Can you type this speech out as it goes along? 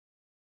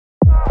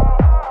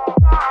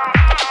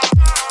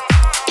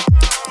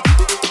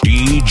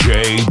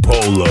DJ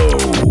Polo,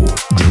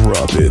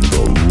 dropping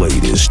the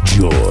latest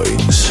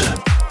joints.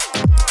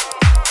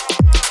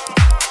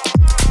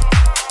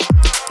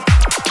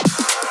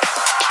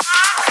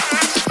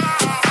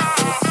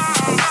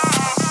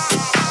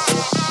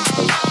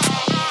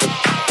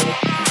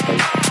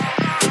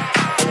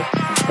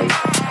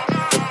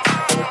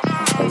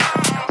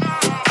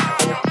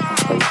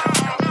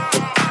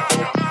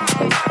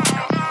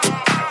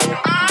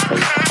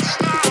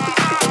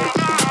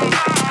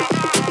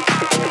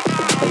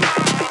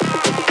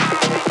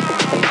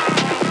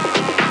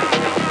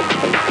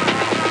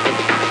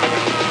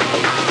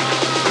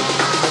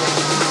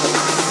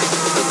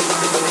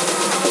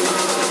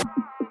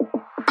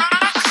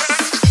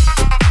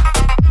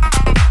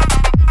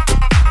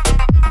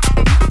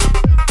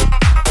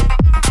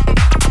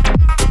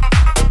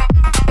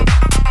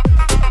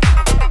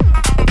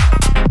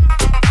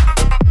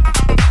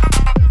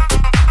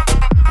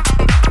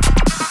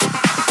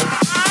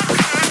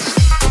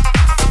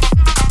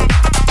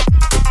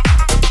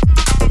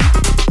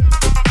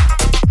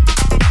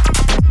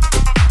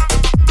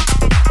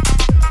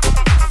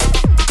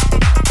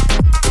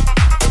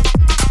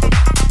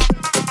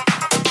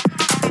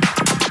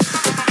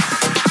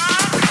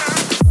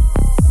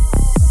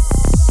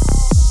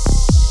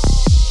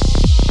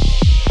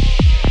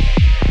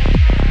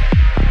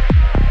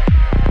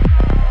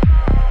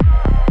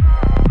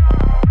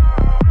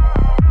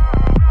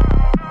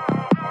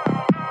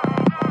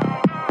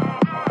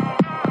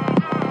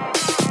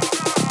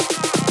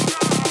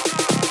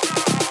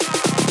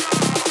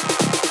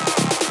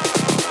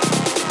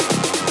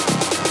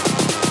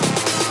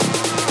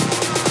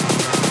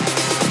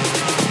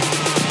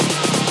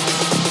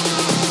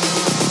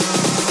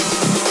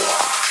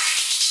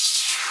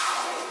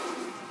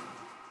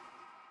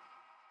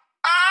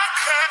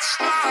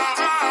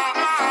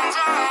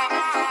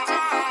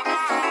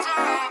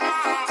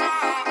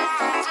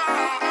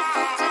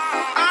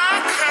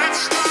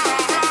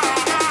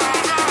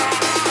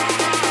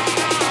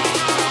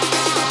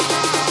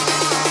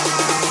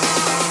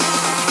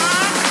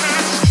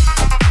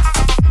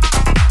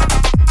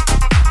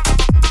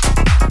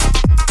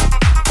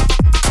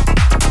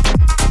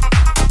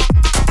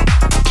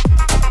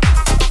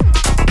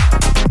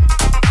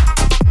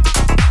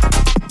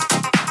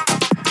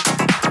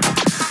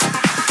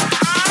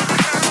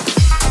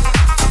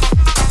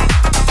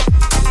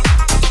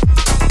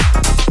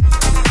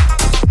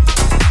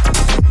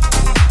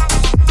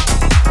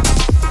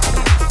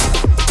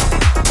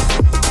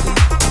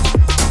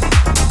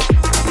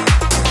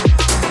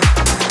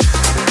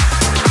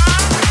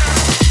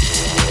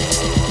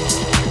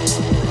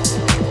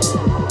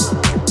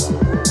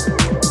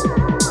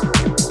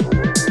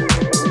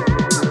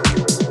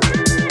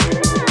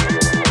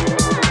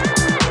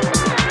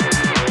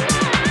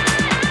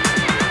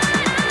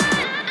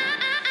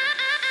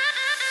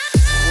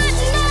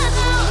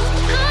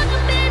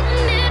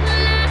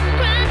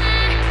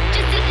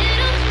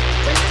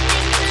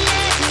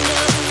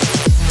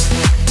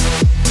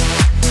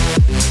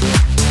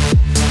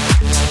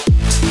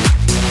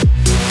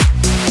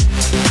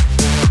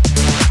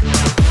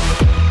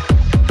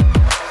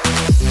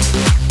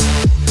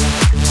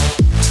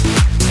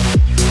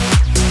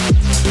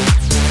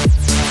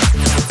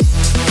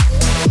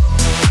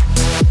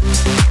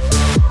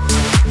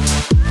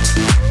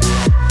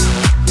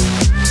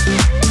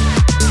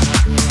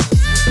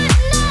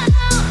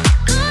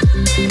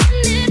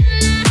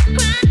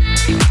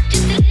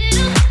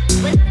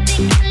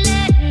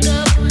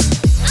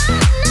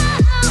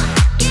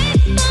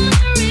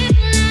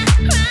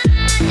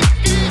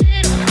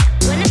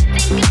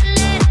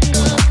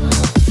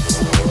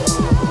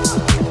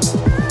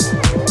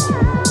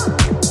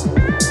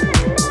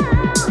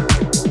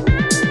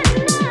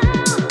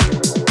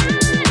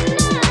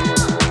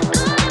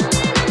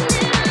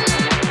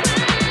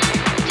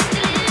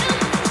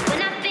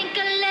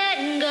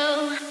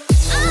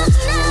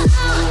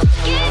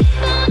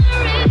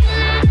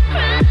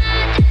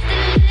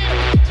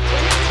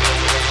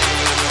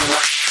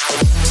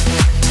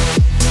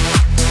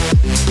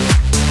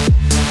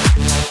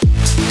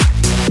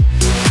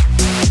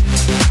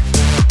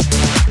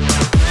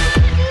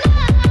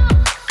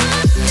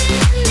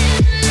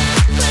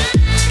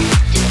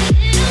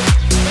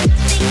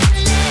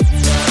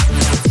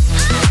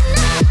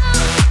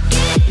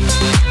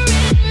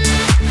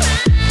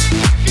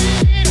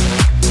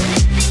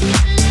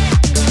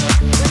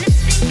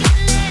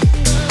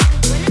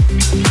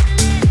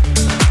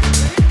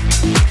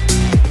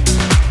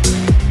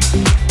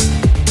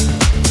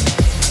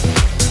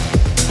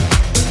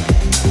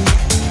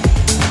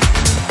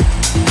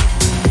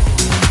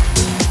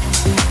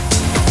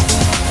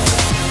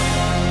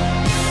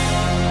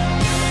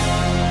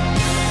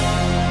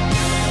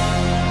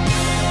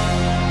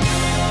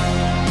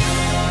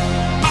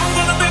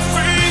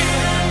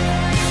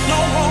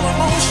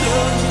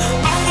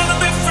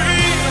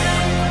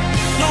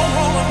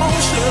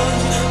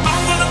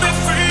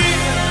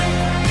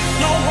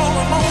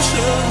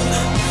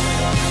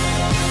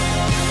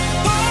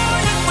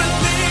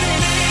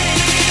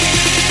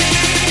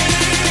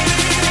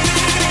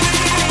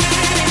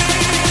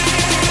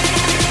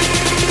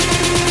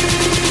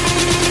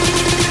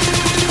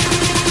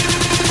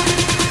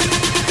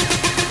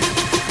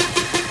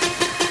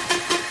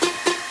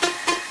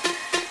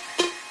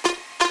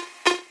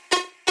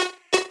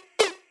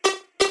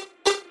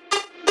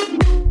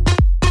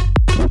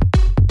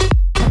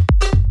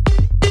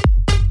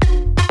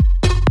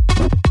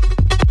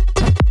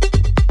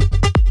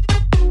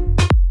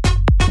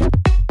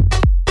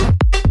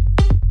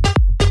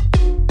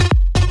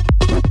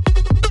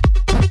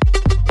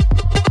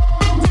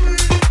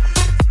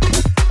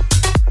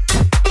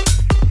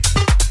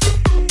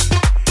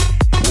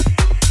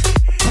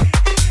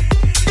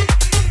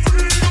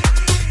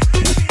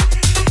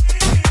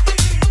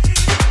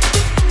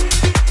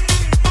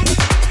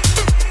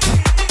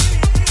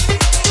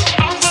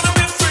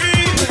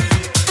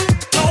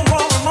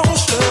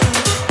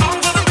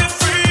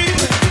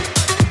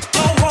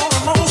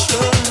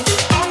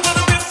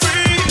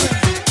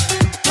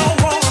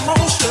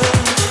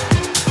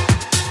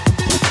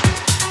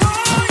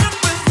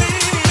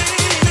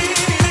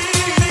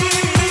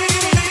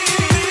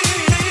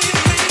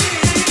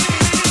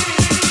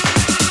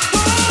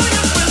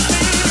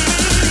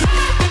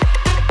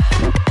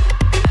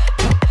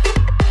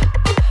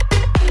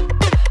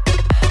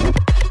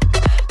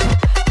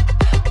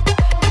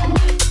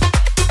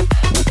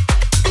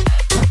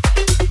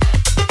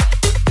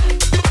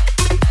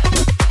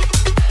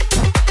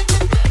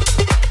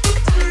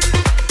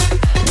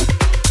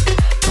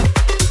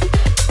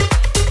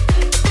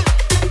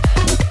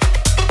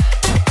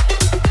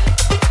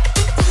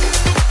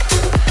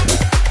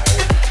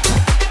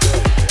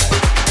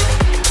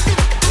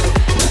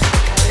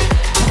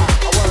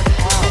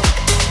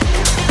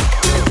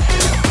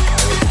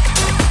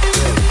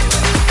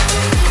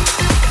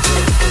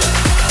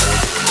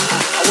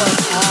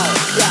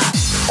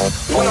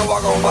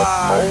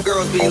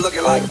 girls be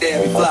looking like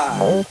Debbie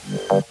Fly.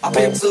 I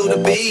pimp to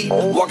the beat,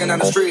 walking down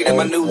the street and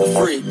my new the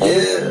freak,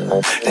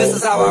 yeah. This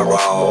is how I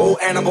roll,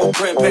 animal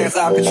print pants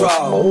out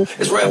control.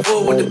 It's Red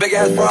Bull with the big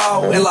ass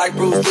bra, and like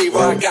Bruce Lee,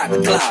 I got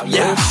the clout,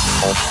 yeah.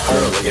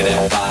 Girl, look at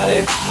that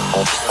body.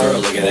 Girl,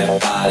 look at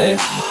that body.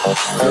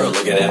 Girl,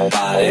 look at that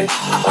body.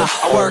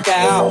 I work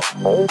out.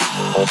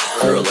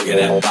 Girl, look at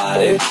that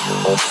body.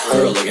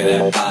 Girl, look at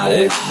that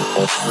body.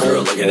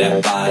 Girl, look at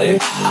that body.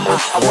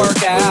 I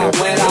work out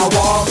when I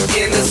walk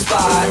in the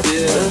spot.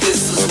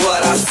 This is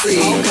what I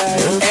see.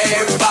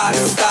 Everybody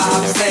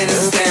stops and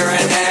is staring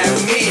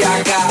at me.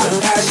 I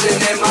got passion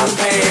in my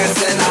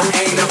pants and I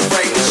ain't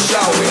afraid to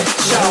show it,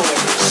 show it,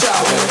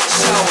 show it,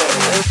 show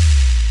it.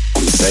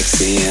 I'm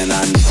sexy and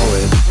I know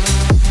it.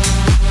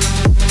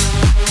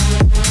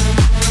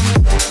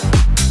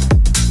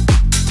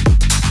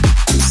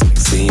 I'm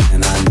sexy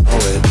and I know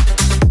it.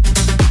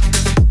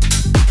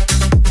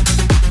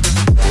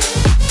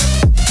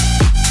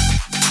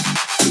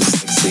 I'm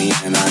sexy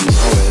and I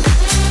know it.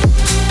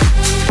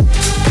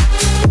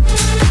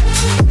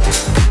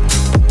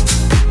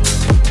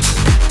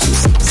 I'm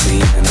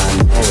sexy and I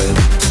know it.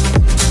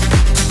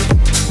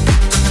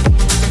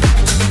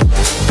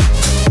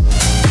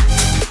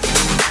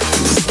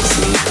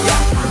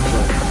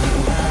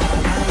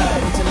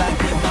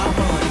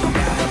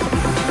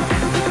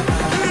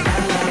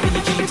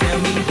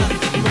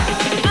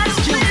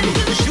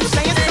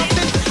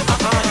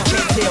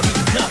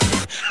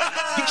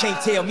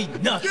 Can't tell me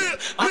nothing.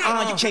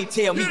 You can't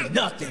tell me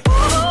nothing.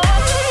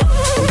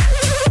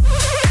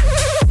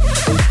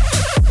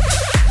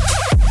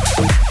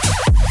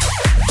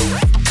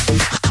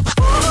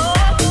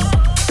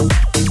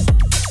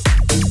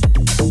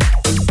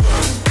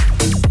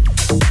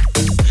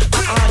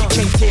 You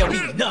can't tell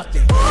me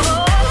nothing.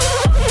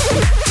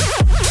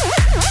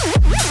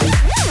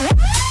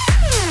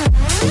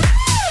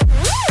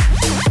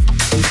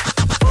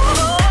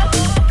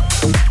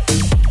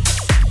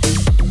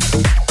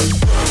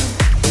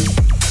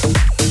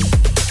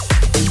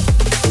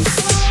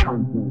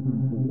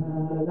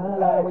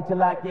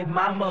 Till I get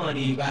my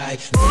money right.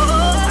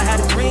 I had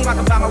a dream I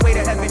could buy my way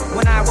to heaven.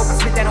 When I woke, I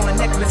spit that on a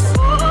necklace.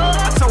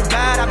 I told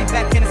God I'll be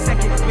back in a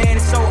second. Man,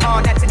 it's so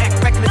hard not to act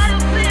reckless.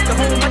 To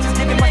whom much is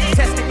given, much is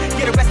tested.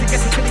 Get arrested,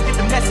 guess until they get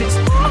the message.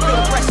 I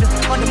feel the pressure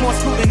under more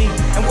scrutiny.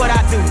 And what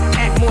I do,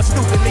 act more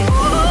stupidly.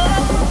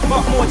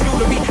 Bought more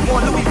jewelry,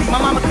 more Louis V.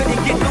 My mama couldn't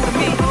get through to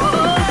me.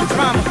 The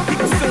drama,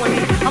 people suing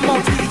me. I'm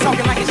on TV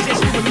talking like it's just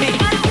you and me.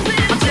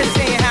 I'm just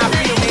saying how I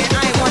feel, man.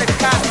 I ain't one of the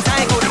copies,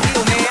 I ain't go to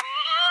deal, man.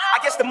 I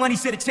guess the money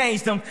should have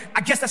changed them.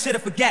 I guess I should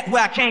have forgot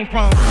where I came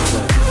from.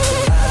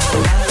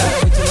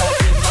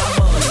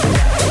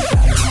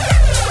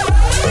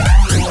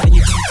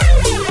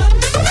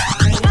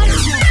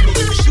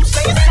 You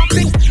saying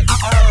something?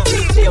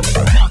 Can't tell me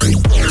nothing.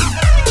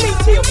 Can't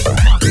tell me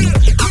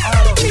nothing.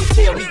 Can't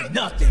tell me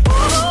nothing.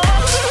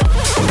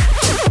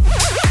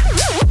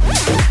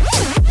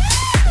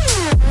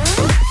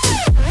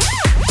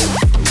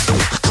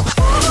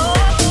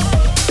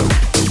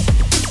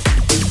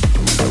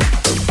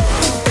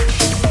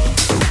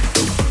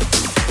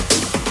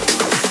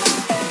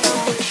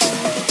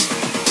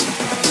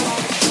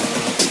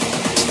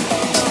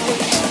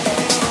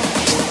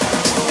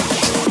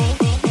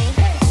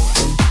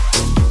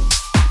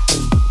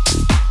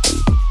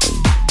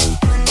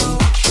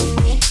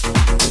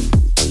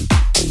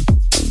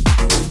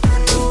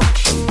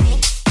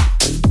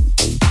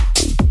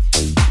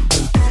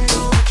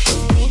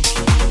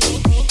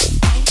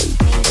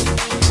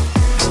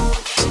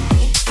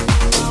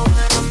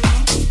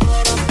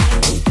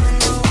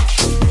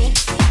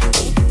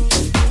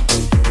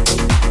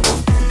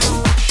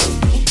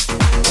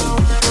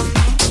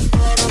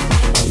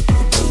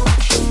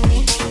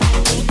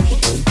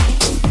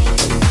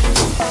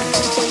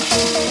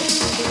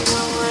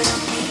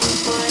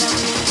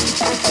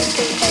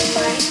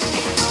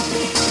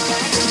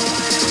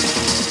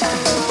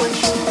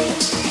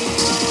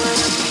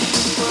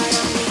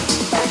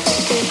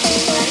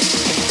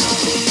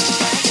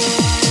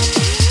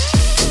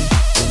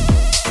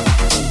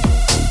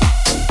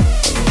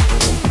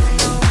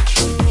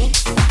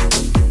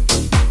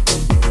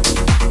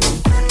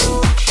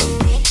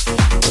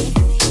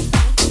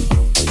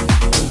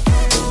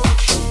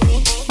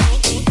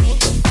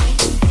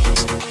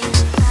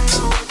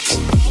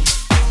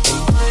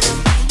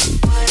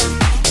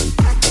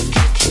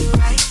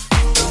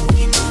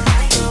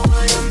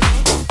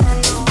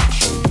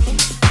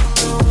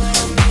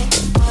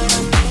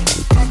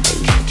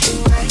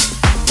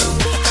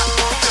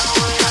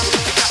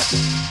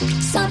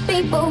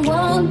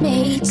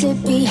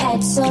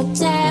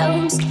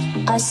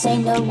 I say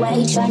no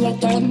way, try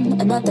again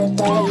another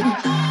day.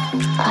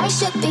 I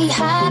should be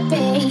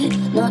happy,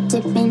 not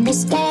tipping the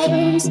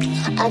scales.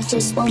 I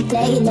just won't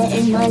play,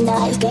 letting my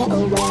life get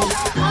away.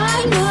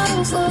 I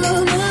know for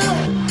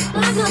love,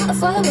 I'm not a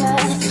follower.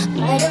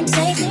 I don't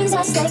take things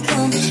as they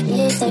come,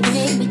 if they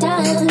bring me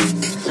down.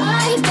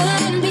 Life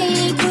can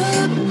be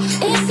good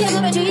if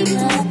you're a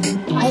dreamer.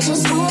 I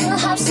just wanna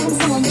have some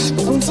fun,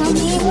 don't tell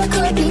me what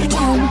could be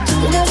done.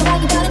 You know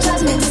that you gotta trust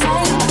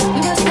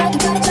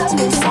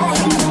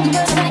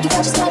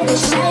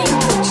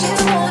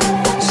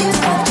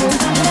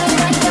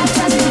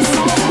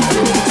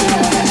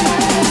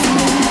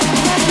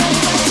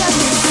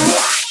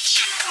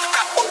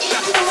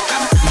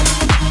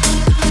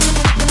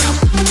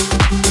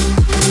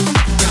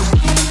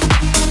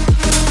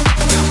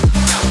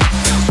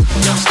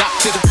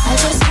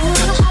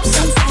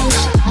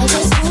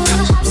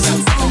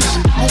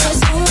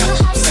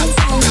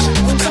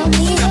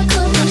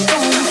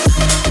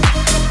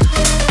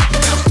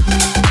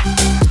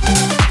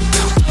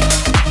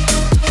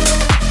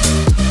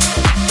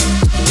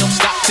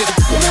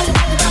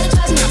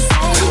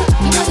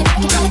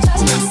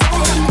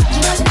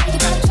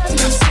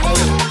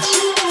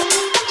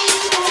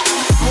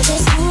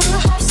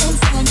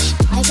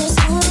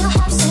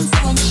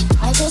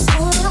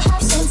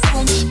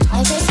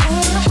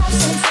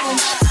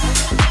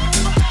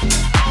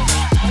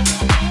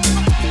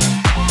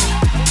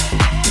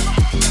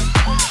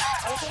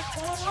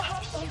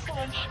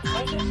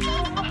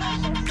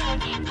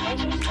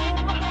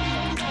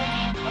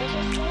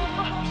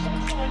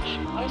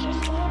If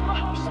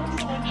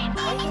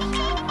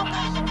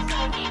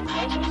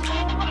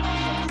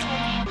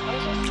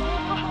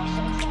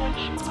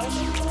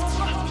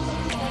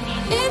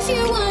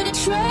you wanna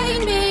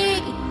train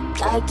me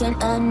like an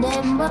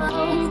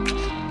animal,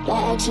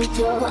 better keep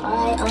your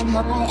eye on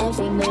my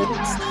every move.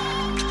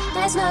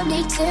 There's no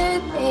need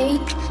to be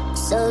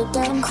so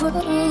damn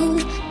cruel.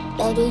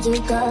 Baby, you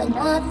got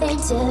nothing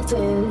to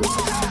prove.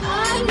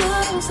 I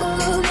know for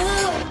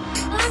now,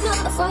 I'm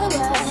not a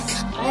follower.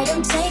 I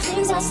don't take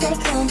things as they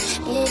come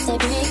if they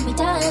bring me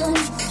down.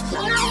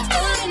 Life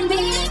can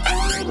be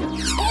good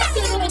if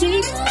you're a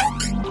dreamer.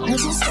 I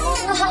just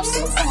wanna have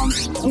some fun.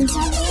 Don't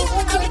tell me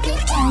what could be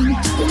done.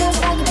 You know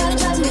that I can buy the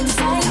drives me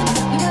insane.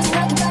 You know that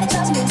I can buy the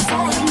drives me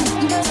insane.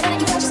 You know that I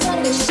can just let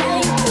it be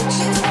shame.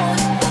 You know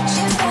that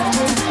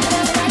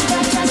I can buy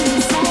the drives me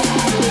insane.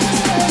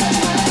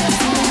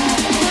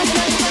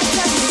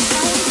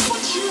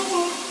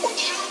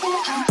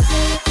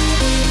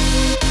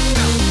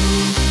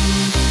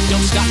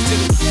 Don't stop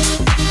till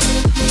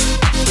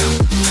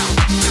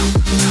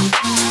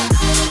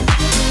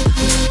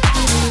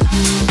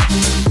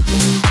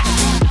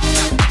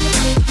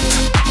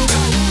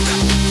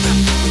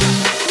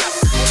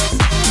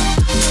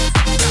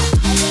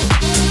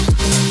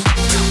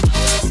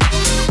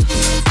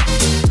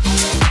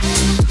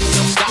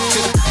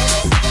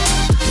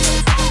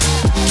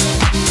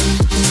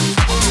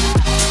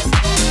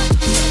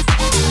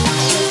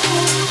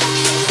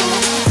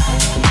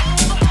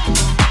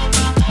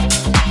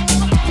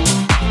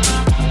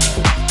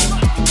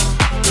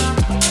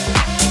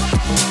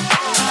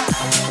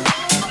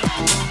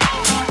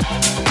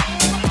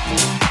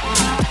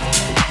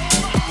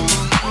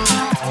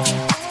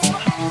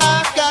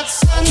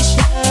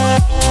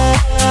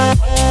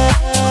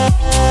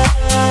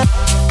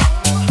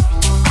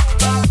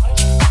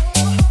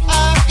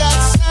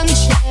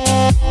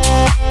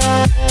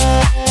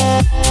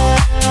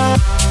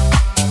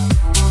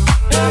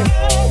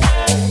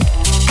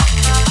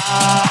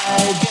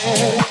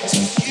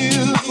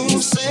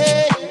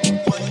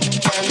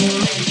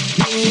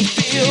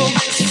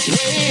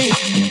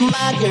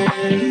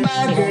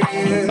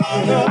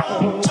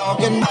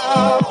talking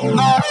about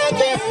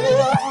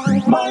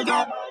my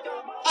girl.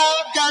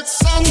 I've got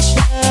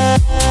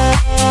sunshine.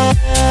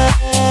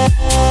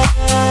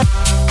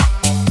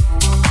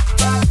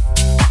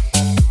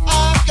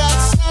 I've got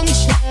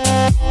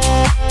sunshine.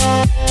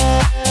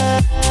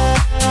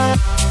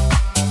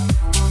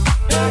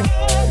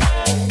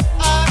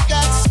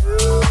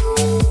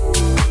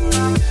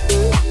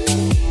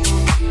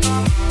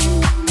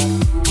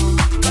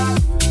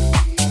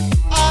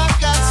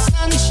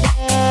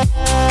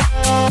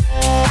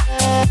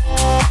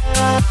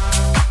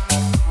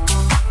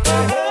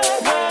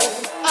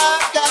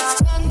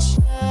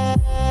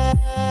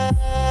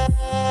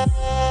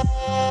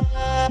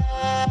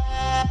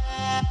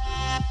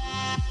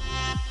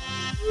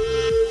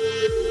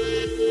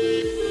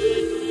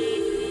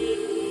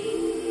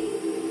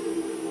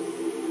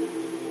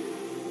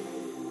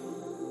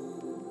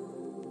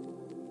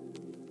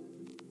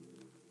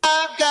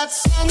 I've got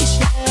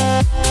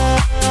sunshine.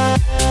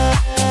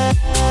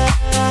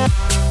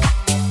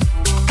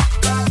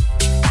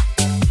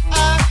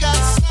 I've got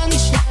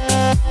sunshine.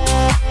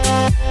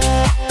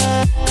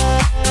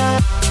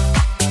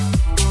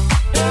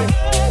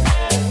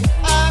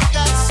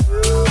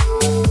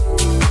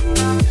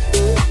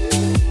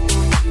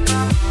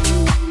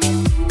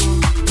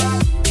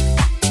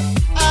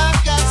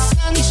 I've got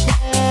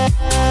sunshine.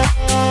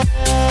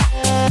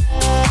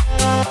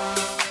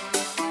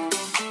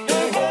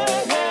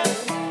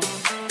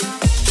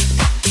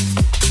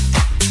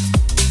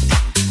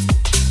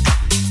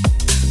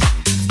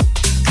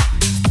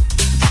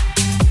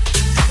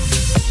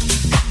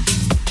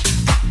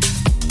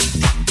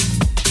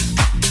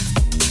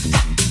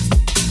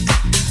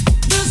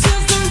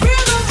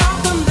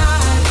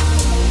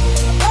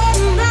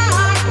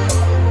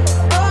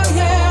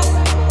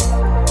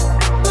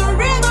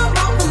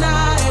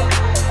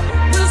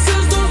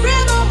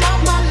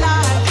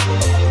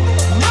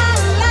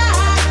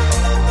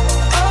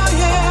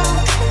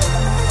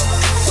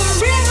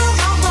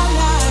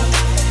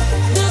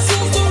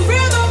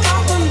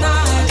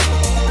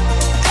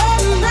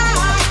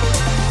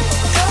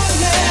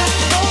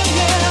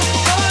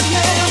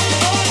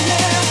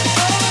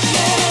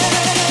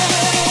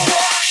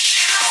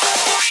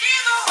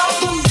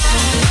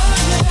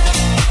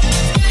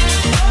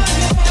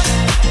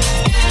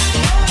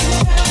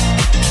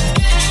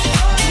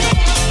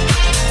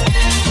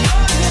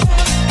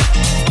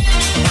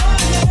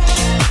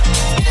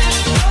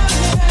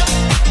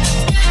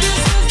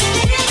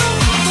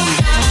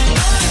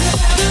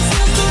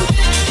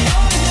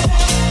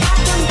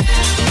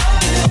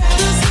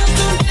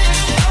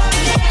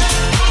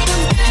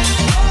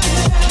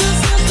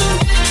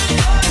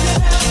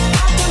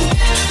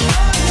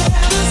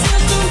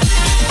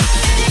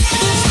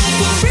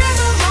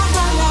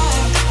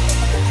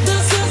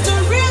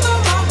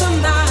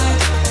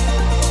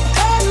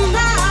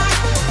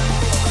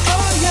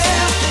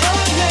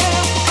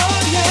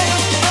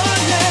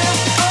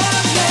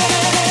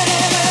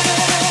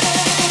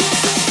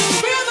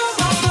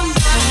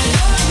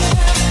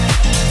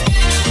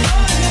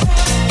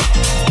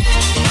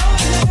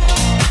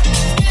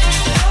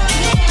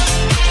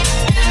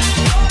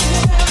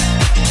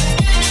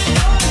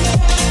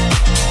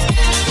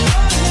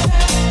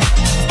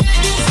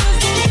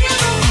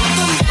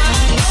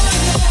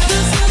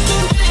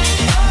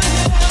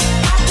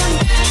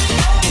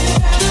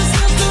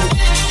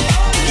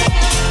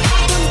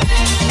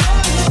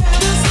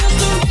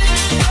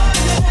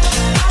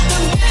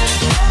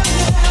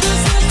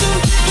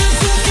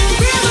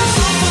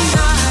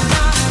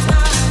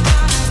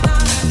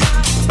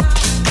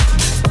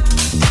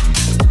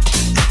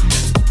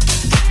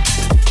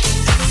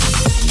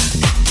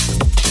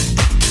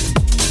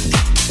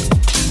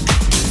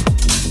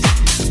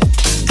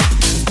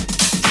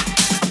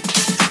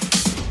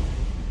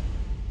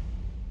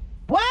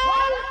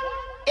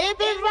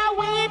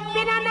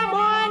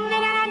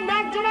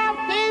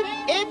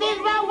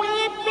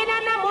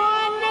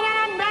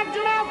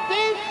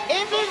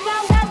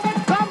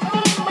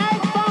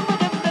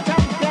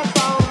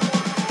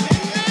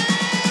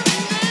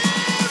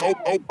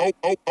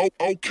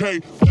 Okay,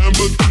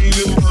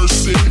 Lamborghini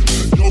Mercy.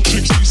 Yo,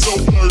 chick, she so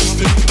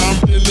thirsty. I'm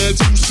in that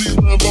 2C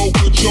Lambo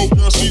with your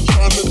girl, she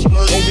tryna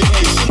flirt. Okay,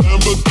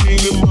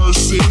 Lamborghini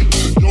Mercy.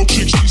 Yo,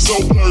 chick, she so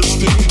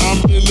thirsty.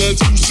 I'm in that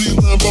 2C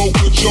Lambo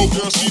with your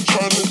girl, she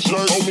tryna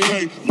jerk.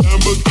 Okay,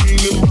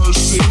 Lamborghini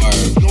Mercy.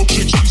 Yo,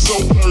 chick, she so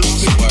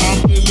thirsty.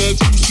 I'm in that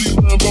 2C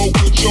Lambo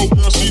with your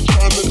girl, she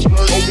tryna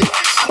jerk. Okay,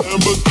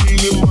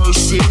 Lamborghini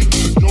Mercy.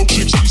 Yo,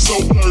 chick, she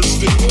so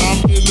thirsty.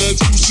 I'm in that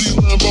 2C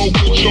Lambo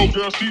with your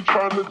girl, she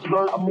tryna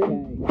jerk.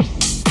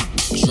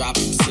 Drop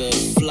it to the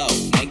floor,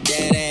 make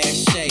that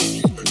ass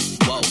shake.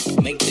 Whoa,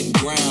 make the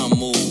ground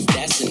move,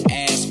 that's an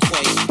ass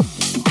quake.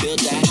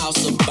 Build a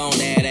house up on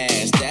that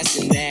ass, that's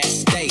an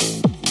ass state.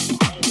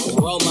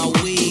 Roll my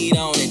weed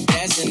on it,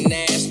 that's an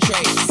ass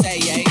trait. Say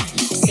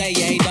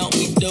yay, don't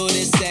we do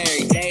this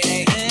every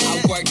day?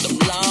 I worked them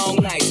long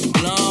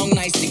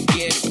nights to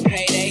get a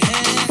payday.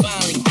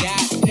 Finally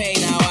got paid,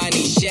 now I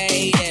need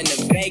shade and a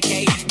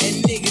vacate.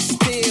 And niggas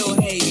still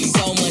hate me,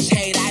 so much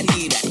hate I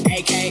need an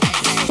AK.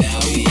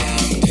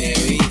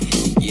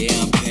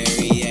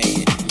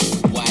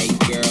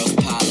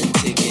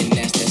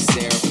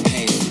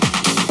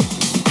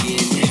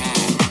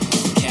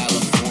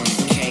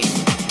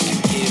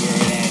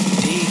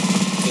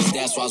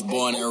 I was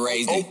born and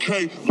raised in.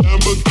 Okay,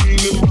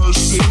 Lamborghini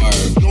Mercy.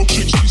 Yo,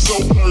 chick, she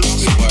so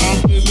thirsty. I'm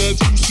in that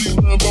 2C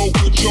Lambo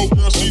with your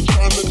girl, she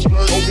tryna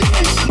jerk. Okay,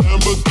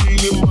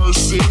 Lamborghini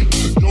Mercy.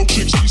 Yo,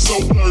 chick, she so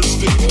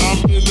thirsty. I'm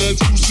in that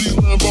 2C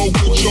Lambo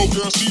with your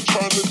girl, she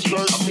tryna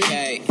jerk me.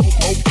 Okay.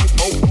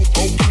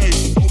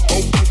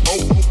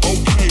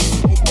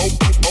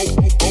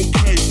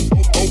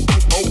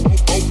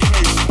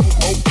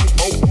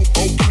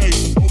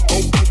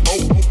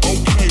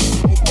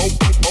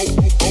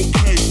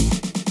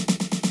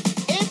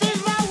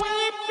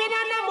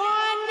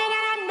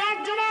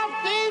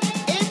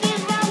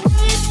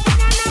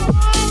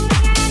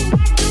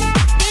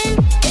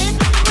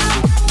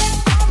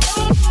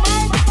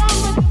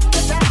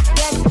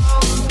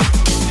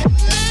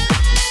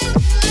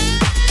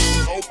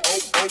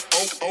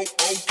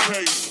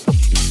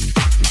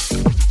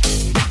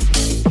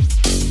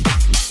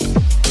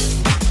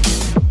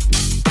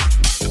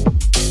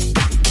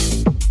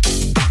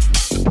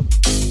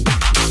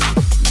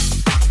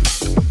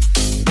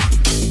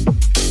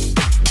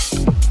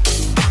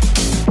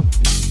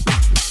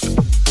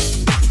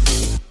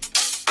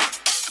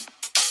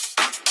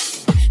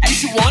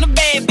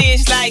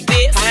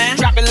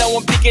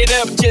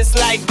 Just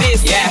like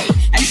this, yeah.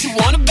 You should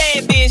want a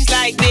bad bitch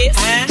like this.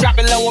 Drop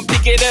it low and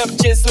pick it up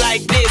just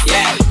like this,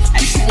 yeah.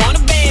 You should want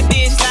a bad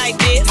bitch like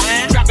this.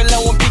 Drop it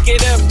low and pick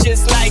it up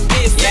just like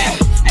this, yeah.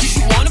 You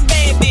should want a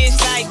bad bitch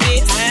like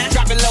this.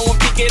 Drop it low and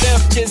pick it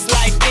up just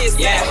like this,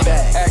 yeah. Act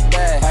bad,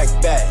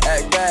 act bad,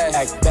 act bad,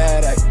 act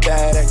bad, act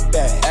bad, act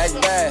bad,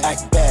 act bad,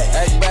 act bad,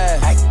 act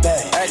bad, act bad, act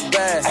bad, act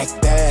bad,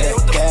 act bad,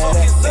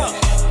 act bad.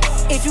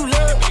 If you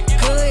look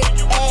good,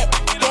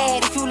 act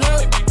bad. If you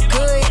look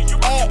good,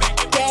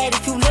 act bad.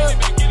 If you look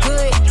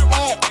good,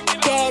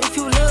 act bad. If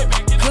you look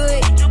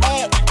good,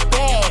 act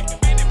bad.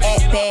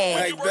 Act bad.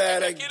 Act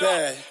bad, act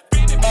bad.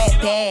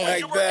 Act bad.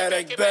 Act bad,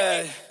 act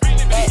bad.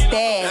 Act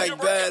bad. Act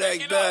bad,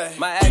 act bad.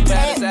 My act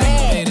bad is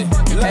activated.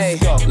 Hey,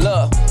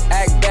 look,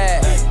 act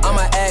bad.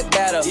 I'ma act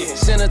better.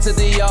 Send her to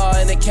the yard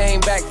and it came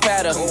back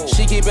fatter.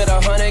 She keep it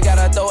 100,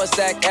 gotta throw a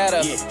stack at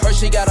her. Heard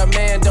she got a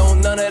man,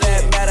 don't none of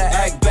that matter.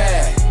 Act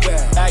bad.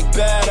 Act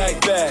bad,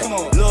 act bad.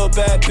 Little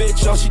bad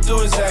bitch, all she do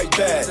is act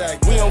bad.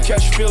 We don't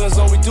catch feelings,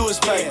 all we do is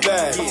pack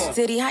bad.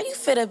 Diddy, how you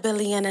fit a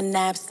Billy in a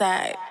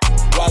knapsack?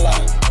 Voila.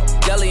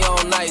 Deli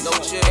on nice, no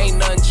chill. Ain't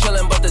nothing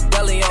chillin' but the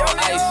deli on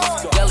ice.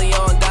 Deli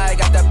on die,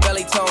 got that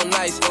belly tone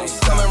nice.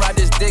 Come and ride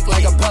this dick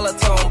like a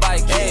Peloton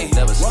bike. Hey,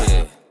 never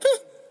scared.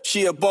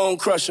 She a bone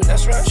crusher.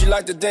 That's right. She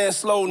like to dance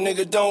slow,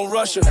 nigga, don't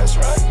rush her. That's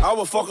right. I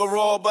would fuck her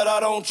raw, but I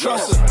don't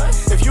trust her.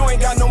 Right. If you ain't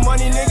got no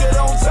money, nigga,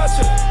 don't touch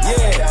her.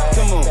 Yeah,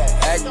 come on.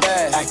 Act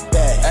bad, act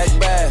bad, act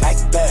bad,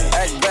 act bad,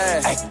 act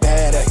bad, act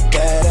bad,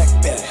 act bad,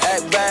 act bad,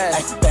 act bad,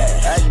 act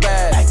bad, act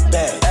bad, act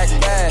bad,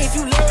 act bad. If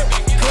you look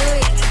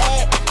good,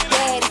 act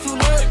bad. If you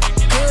look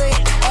good,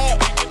 act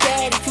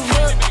bad. If you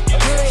look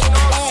good,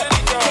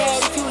 act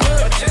bad. If you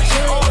look good,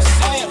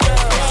 act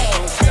bad.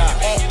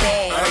 Act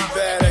bad. Act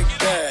bad, act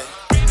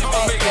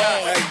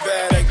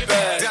bad. Act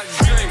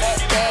bad,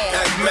 act bad.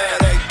 Act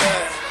bad, act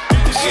bad.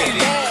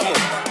 Shitty, come on.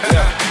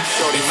 Yeah.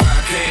 Shorty, if I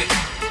can't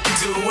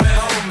do it,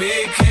 homie,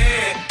 it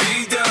can't be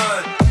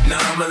done.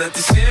 Now I'ma let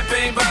the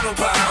champagne bottle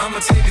pop. I'ma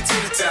take it to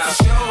the top.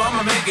 For sure,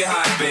 I'ma make it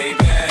hot, baby.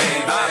 I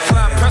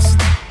apply pressure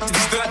to the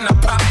stud and I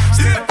pop.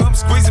 Still I'm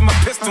squeezing my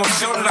pistol. I'm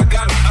sure that I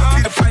got it. I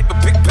Peter Piper,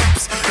 pick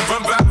peppers, and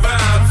run back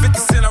round. 50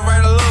 cent, I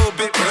write a little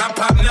bit, but I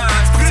pop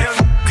nines. Tell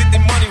them, get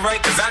their money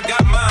right, cause I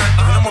got mine.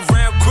 And I'm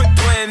around quick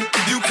playing,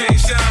 you can't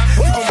shine.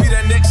 You gon' be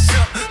that next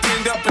chump,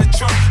 end up in the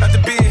trunk. After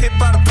being hit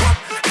by the pump,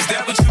 is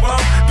that what you want?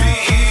 Be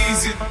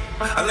easy,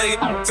 I lay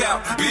it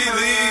out,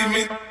 believe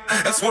me.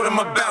 That's what I'm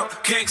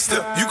about,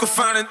 gangster. You can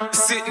find it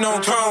sitting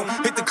on throne.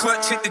 Hit the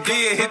clutch, hit the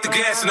gear, hit the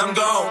gas, and I'm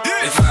gone.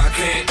 If I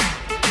can't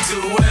do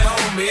it,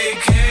 homie, it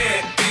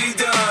can't be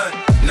done.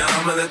 Now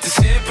I'ma let the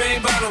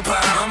champagne bottle pop.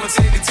 I'ma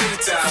take it to the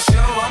top.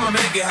 Show, I'ma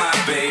make it hot,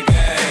 baby.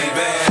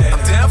 I'm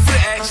down for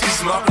the action,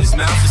 smart with his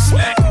mouth to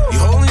smack. You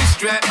holding the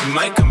strap, you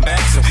might come back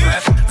to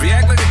clap.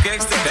 React like a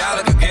gangster, die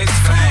like a gangster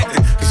for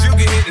acting. Cause you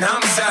get hit in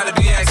homicide to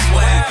be asking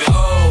what happened.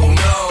 Oh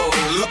no,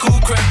 look who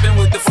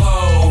creeping with the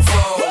foe.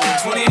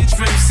 20-inch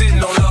rim sitting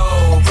on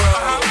low, bro.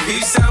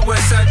 East side,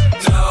 west side,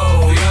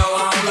 no, yo,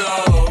 I'm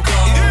low.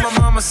 My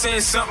mama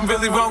saying something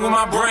really wrong with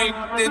my brain.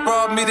 They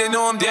robbed me, they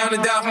know I'm down to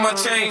die for my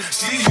chain.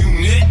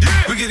 G-Unit,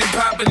 we get it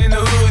poppin' in the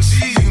hood,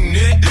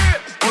 G-Unit.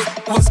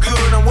 What's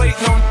good? I'm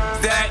waiting on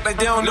to act like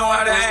they don't know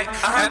how to act.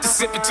 I had to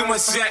sip it too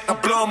much Jack, I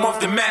blow them off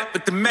the map.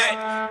 But the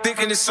Mac,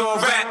 thinking it's all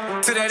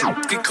rap. To that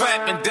get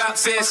clap and Doc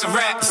say it's a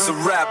rap. It's a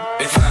rap.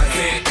 If I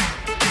can't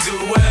do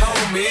it,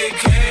 homie, it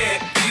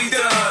can't be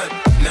done.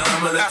 Now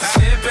I'ma let the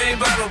champagne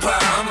bottle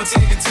pop. I'ma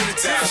take it to the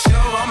top.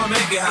 Show, I'ma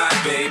make it hot,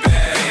 baby.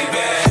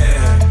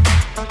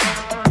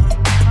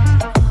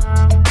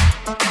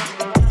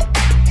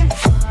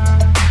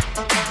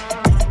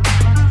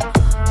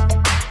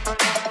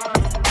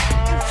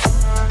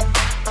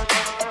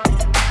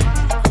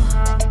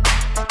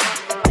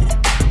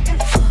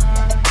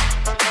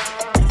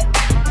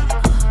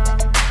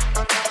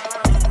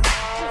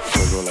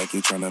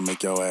 You tryna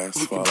make your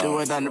ass fall off. We can do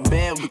it on the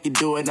bed, we can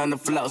do it on the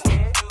floor.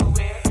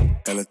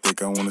 Ella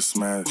think I wanna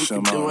smash we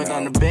them can do out it now.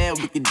 on the bed,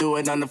 we can do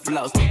it on the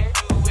floor.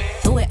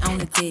 Do it on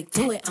the dick,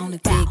 do it on the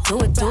dick,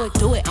 do it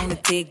on the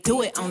dick,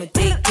 do it on the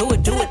dick,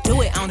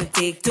 do it on the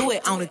dick, do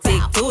it on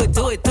the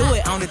dick, do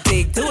it on the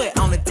dick, do it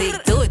on the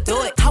dick,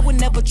 do it. I would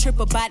never trip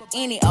about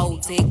any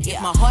old dick.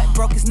 If my heart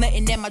broke, it's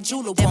nothing that my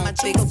jeweler won't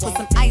fix. Put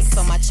some ice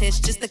on my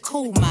chest just to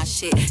cool my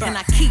shit. And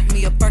I keep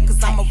me a bird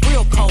cause I'm a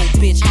real cold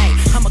bitch.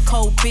 Ay, I'm a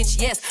cold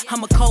bitch, yes,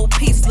 I'm a cold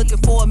piece. Looking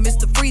for a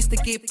Mr. Freeze to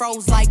get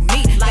froze like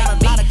me.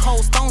 Got a lot of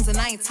cold stones and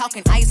I ain't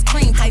talking ice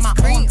cream. Put my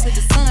arm to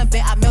the sun,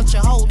 bet I melt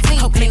your whole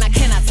team. Okay, now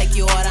can I take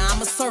your order?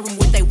 I'ma serve them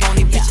what they want.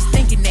 It bitches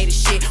thinking they the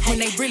shit when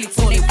they really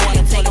toilet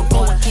water. They gon'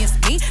 go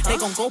against me, they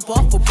gon' go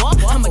bar for bar.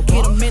 I'ma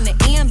get them in the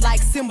end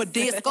like Simba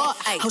did Scar.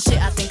 Oh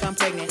shit, I think I'm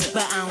pregnant,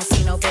 but I don't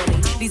see no belly.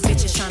 These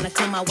bitches tryna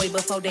come my way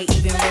before they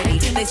even ready.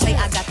 They say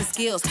I got the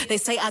skills, they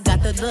say I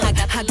got the look.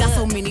 I got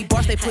so many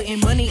bars, they putting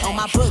money on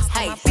my books.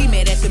 Hey, be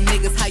mad at them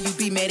niggas, how you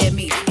be mad at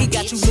me? He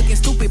got you looking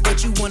stupid,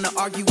 but you wanna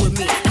argue with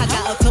me. I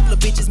got a couple of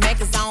bitches mad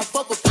cause I don't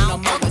fuck with you no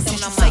more. But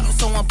since you say you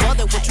so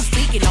unbothered, what you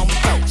speaking on me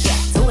for? Yeah,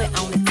 do it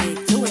on the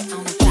dick, do it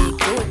on the dick,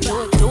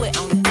 do it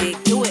on the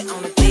dick, do it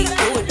on the dick,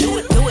 do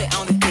it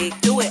on the dick,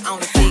 do it on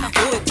the dick,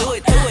 do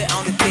it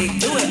on the dick,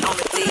 do it on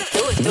the dick,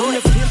 do it. When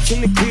the pimp's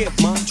in the crib,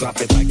 ma, drop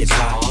it like it's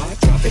hot,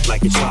 drop it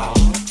like it's hot,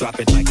 drop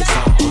it like it's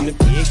hot. When the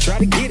pigs try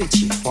to get at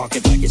you, park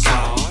it like it's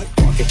hot,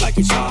 park it like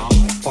it's hot,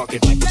 park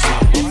it like it's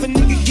hot. If a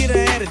nigga get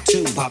an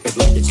attitude, pop it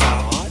like it's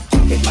hot,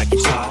 pop it like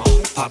it's hot,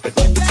 pop it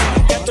like it's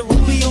hot. Got the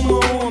ruby on my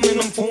arm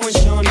and I'm pouring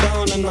Sean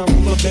down and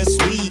I'm my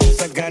best weed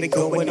 'cause I got it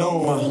going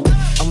on.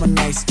 I'm a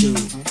nice dude,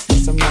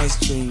 some nice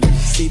dreams.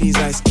 See these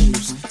ice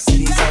cubes,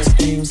 see these ice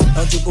creams.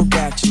 Eligible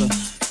bachelor,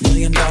 $1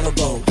 million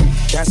bow.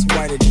 That's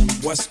whiter than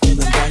what's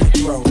spilling down your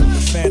throat.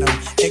 The phantom,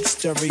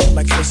 exterior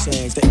like fish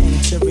eggs. The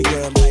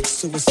interior like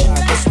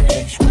suicide this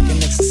way. I can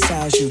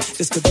exercise you,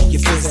 this could be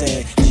your phys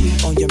ed.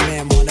 Cheat on your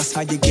man, man, that's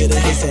how you get a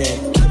his head.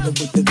 Killer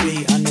with the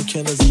B, I know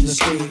killers in the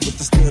street. With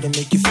the skill to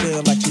make you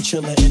feel like you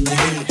chillin' in the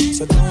heat.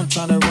 So don't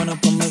try to run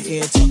up on my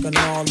ear, talking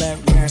all that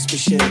raspy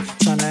shit.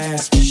 Tryna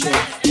ask me shit.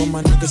 When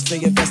my niggas feel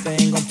your best, they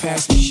ain't gon'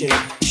 pass me shit.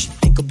 You should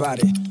think about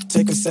it,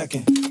 take a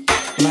second.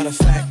 Matter of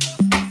fact,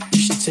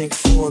 take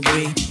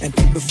 4B and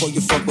think before you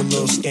fuck with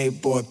little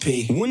skateboard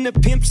P. When the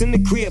pimp's in the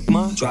crib,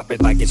 ma, drop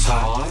it like it's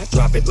hot,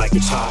 drop it like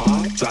it's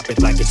hot, drop it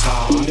like it's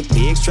hot. When the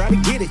pigs try to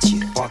get at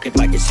you, park it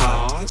like it's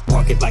hot,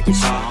 park it like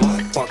it's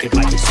hot, park it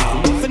like it's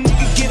hot. If a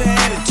nigga get an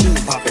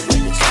attitude, pop it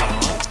like it's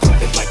hot,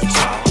 pop it like it's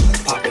hot,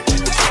 pop it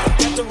like it's hot.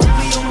 Got the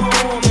ruby on my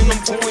arm and I'm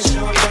pouring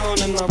Sean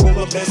down and I roll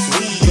my best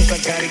weed 'cause I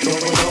got it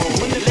going on.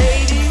 When the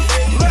ladies,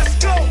 let's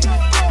go,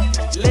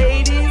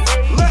 ladies,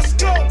 let's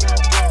go,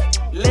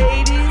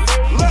 ladies.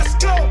 Let's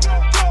go,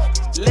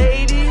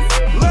 ladies,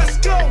 let's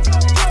go.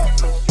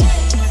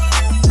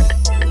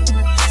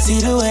 See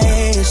the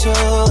way you're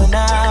showing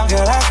now,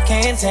 girl, I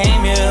can't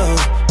tame you.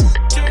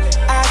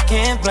 I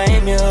can't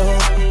blame you,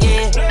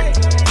 yeah.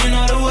 You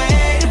know the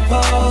way to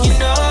pose, you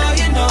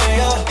know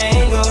your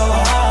angle.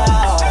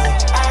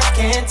 I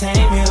can't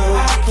tame you,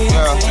 I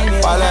can't tame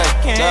you,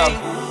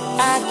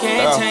 I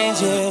can't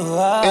change you.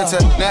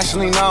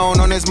 Internationally known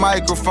on this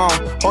microphone.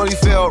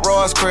 Holyfield,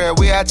 Ross Crab,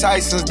 we had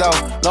Tyson's though.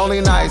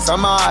 Lonely nights,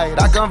 I'm alright,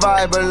 I can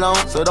vibe alone.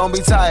 So don't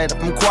be tired,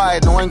 I'm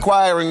quiet, no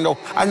inquiring though.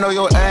 I know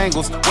your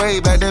angles, way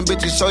back then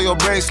bitches show your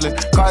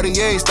bracelet.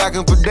 Cartier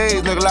stacking for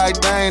days, look like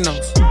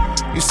Thanos.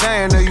 You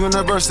saying the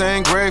universe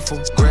ain't grateful.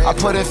 I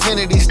put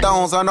infinity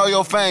stones on all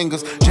your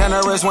fingers.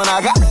 Generous when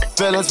I got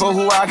feelings for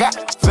who I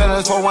got.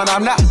 Feelings for when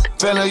I'm not.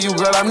 Feeling you,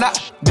 girl, I'm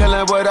not.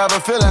 Dealing with other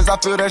feelings, I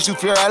feel that you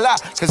fear a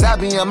lot. Cause I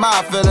be in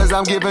my feelings,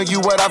 I'm giving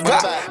you what I've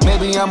got.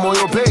 Maybe I'm on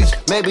your page,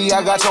 maybe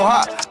I got your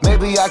heart.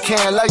 Maybe I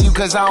can't love you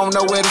cause I don't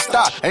know where to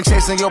start. And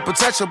chasing your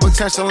potential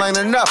ain't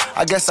enough.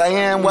 I guess I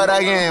am what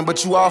I am,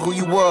 but you are who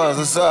you was,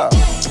 what's up?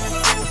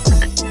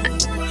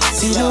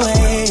 See the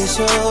way you're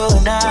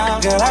showing now,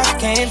 girl, I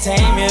can't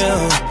tame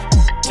you.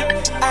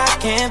 I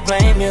can't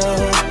blame you,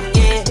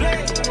 yeah.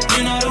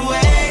 You know the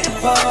way to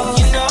pose,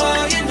 you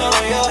know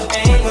your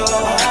angle.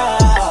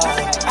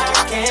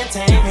 I can't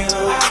tame you,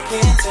 I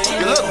can't tame you.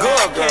 You look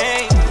good, girl.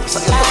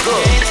 You look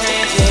good.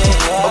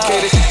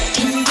 Okay,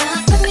 can you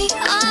rock with me?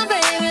 Oh,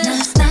 baby,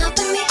 not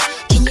stopping me.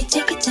 Can you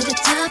take it to the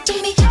top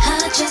of me?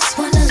 I just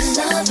wanna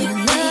love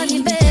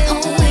you, baby.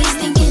 Always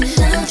thinking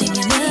love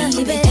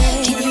you, baby.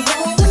 Can you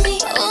roll with me?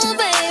 Oh,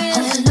 baby,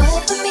 hold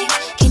over me.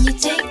 Can you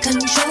take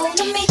control of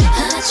me?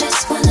 I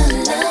just wanna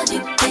love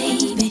you,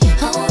 baby.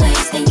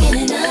 Always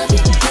thinking of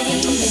you,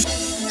 baby.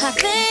 I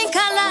think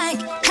I like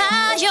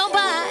how your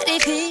body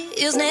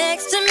feels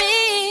next to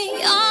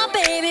me. Oh,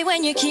 baby,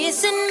 when you're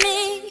kissing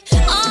me.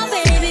 Oh,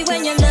 baby,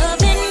 when you're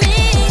loving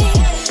me.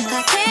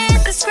 I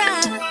can't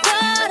describe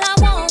what I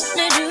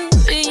wanna do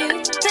to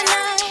you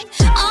tonight.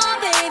 Oh,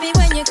 baby,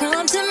 when you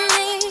come to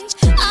me,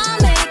 I'll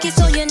make it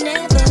so you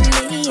never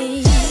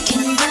leave.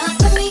 Can you rock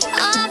with me?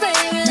 Oh,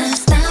 baby, not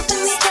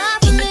stopping me.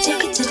 Can you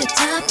take it to the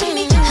top of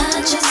me?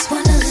 I just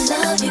wanna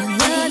love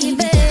you,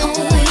 baby.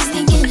 Always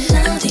thinking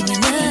love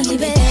you,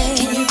 baby.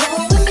 Can you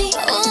roll with me?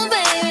 Oh,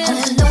 baby,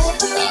 hold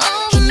over me.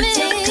 Can you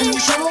take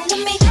control of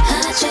me?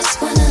 I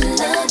just wanna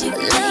love you,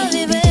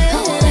 baby.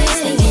 Always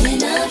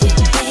thinking of you,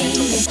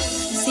 baby.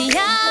 See,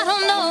 I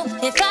don't know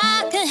if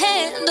I can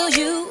handle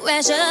you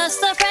as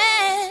just a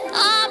friend.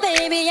 Oh,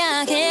 baby,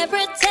 I can't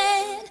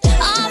pretend.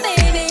 Oh,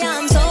 baby,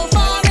 I'm so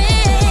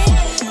foreign.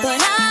 But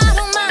I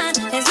don't mind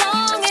as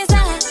long as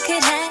I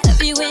could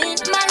have you in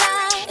my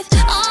life.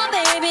 Oh,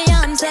 baby,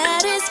 I'm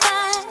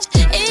satisfied,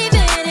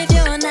 even if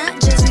you're not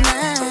just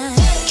mine.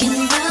 Can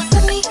you rock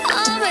with me?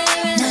 Oh,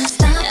 baby, not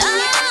stopping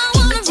me.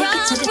 Can you take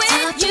it to the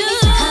top of me?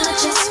 I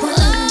just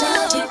wanna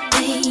love you,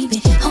 baby.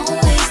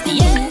 Always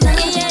thinking of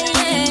you,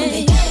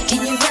 baby. Can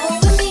you roll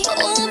with me?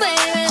 Oh,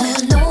 baby,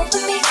 hold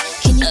over me.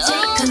 Can you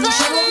take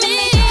control of me?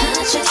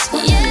 I just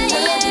wanna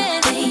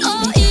love you, baby.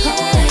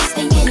 Always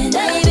thinking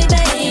of you,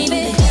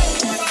 baby.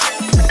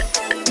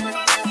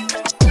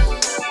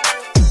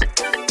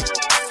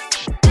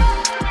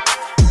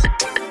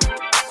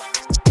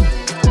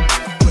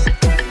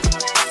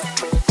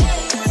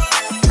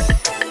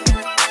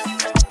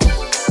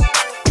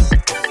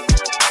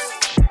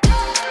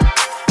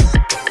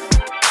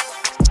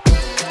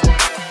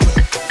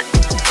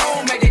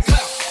 Gon' make it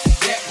clap,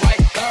 that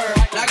right there.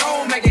 Now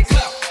gon' make it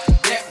clap,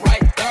 that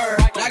right there.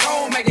 Now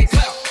gon' make it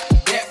clap,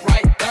 that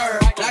right there.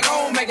 Now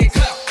gon' make it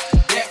clap,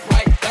 that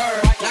right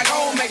there. Now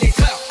gon' make it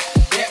clap,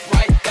 that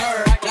right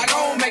there. Now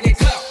gon' make it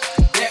clap,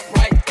 that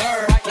right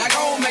there. Now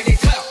gon' make it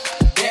clap,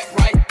 that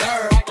right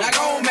there. Now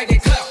gon' make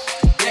it clap,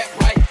 that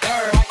right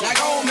there. Now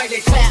gon' make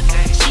it clap.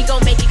 She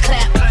gon' make it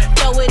clap.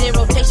 Throw it in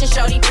rotation,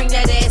 shorty, bring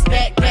that ass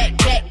back, back,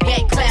 back,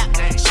 back, clap.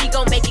 She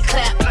gon' make it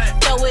clap.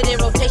 Throw it in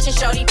rotation,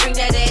 shorty, bring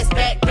that ass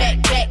back,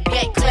 back, back,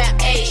 back, clap.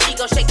 Ayy, she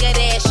gon' shake that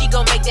ass, she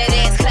gon' make that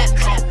ass clap,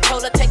 clap.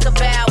 Told her take a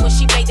bow when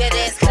she make that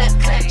ass clap,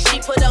 clap. She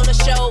put on a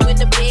show in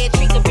the bed,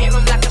 treat the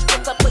bedroom like a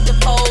strip club, put the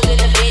pole in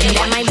the bed.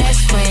 Got my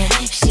best friend,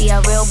 she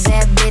a real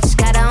bad bitch,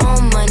 got her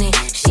own money.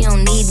 She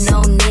don't need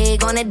no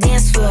nigga on the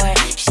dance floor.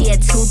 She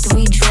had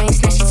 2-3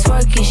 drinks, now she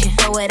twerking. She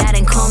throw it out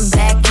and come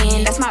back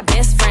in. That's my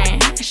best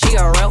friend. She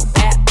a real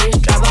bad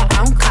bitch, drive her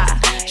own car.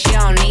 She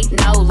don't need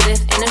no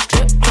lift in a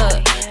strip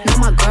club. No,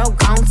 my girl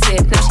gon'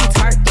 tip. Now she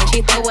twerking,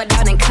 she throw it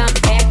out and come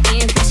back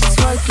in. She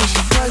twerking,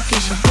 she twerking,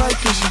 she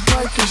twerking, she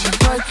twerking, she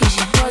twerking,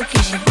 she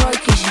twerking, she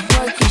twerking, she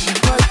twerking, she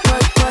twerk,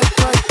 twerk, twerk,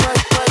 twerk,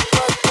 twerk, twerk,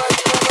 twerk,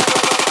 twerk,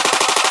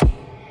 twerk.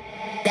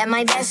 That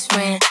my best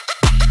friend.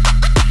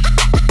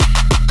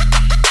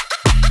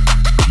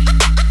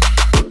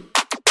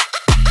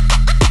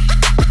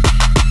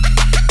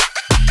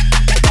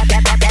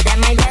 That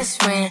my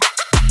best friend.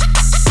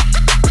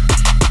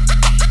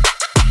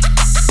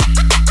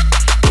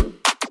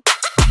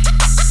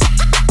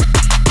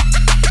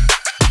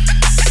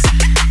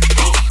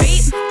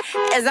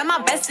 Is that my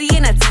bestie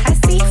in a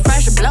taxi?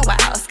 Fresh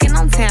blowout, skin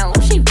on town,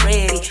 she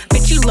ready.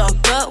 Bitch, you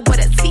look good with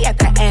a T at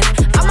the end.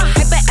 I'm a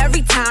hyper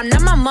every time,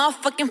 not my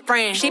motherfucking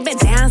friend. She been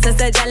down since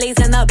the jellies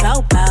and the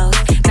bobos.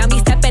 Now me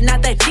stepping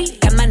out the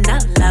Jeep and my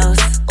nut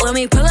lows. When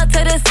we pull up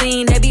to the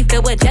scene, they be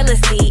filled with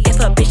jealousy. If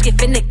a bitch get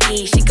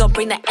finicky, she gon'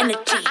 bring the energy.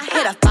 I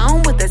hit a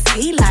phone with a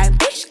T like,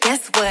 bitch,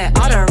 guess what?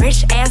 All the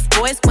rich ass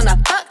boys wanna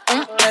fuck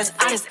on us.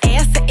 I just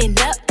ass sitting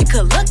up, you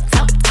could look,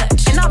 don't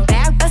touch. And I'm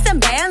back bustin'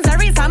 bands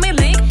every time we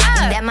link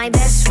up. That my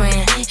best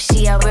friend,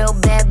 she a real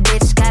bad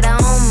bitch, got her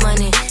own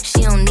money.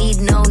 She don't need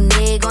no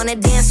nigga on the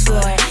dance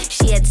floor.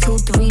 She had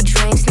 2-3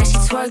 drinks, now she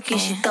twerking.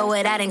 She throw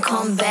it out and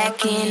come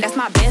back in. That's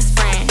my best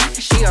friend,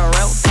 she a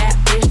real bad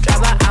bitch. bitch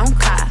drive her own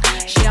car.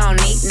 She don't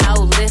need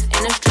no lift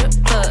in a strip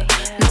club.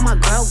 No, my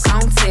girl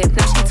gon' tip.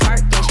 Now she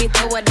twerking, she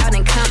throw it out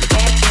and come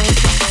back in.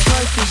 She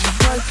twerking, she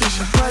twerking,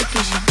 she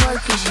twerking, she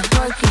twerking, she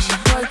twerking, she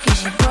twerking,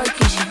 she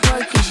twerking, she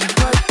twerking, she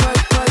twerk.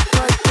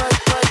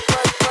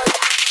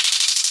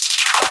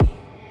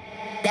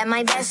 That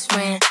my best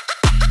friend.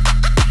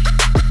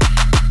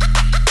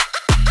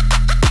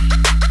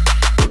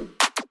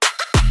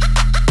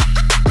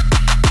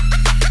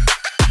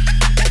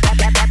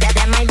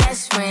 That my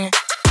best friend.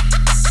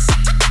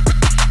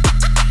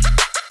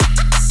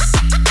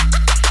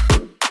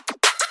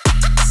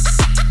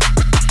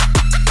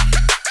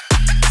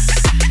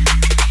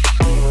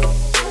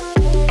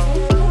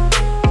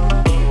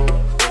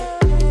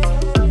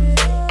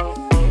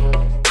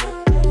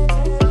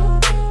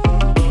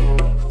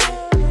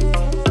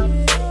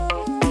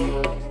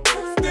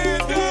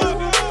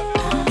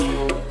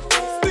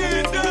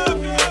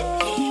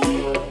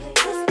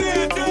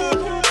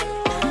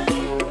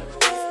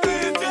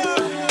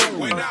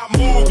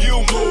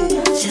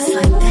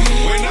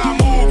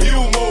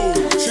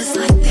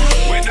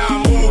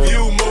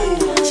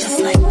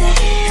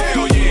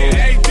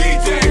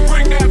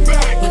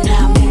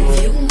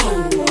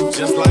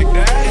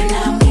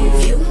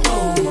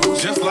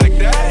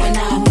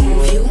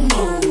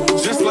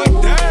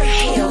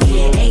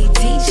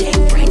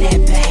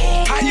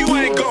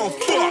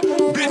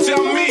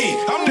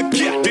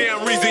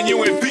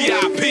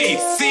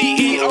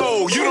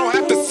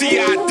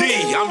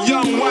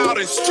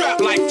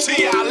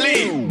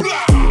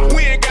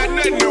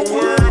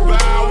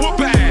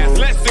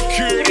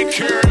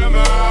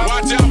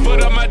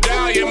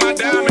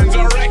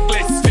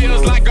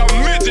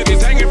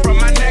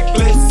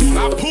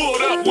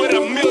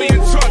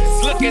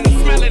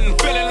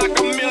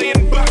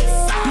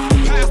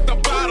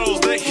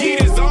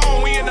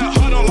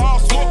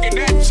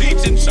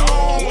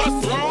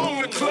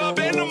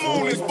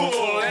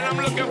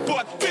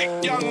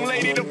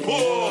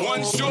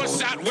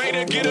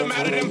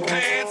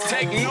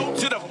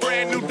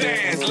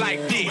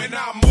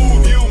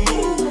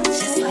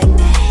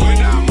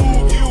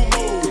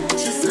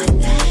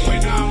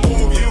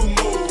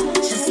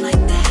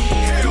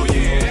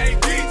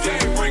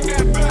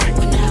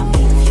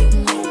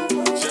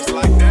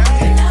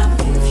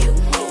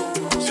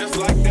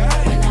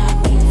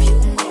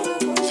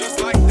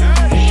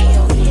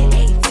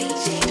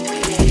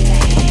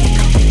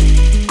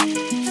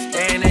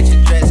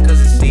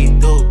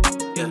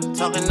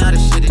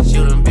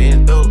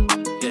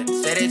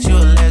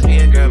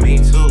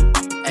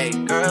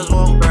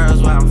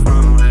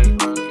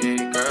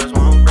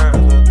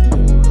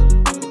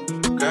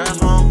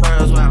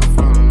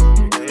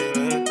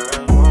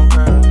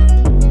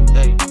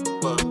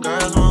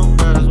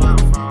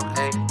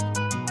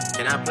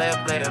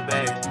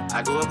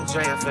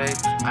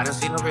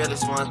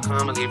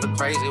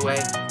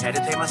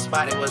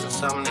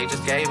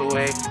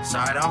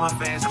 Sorry to all my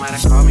fans, might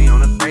have called me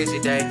on a crazy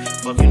day.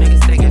 Fuck you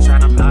niggas thinking,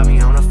 tryna block me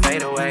on a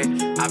fadeaway.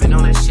 I've been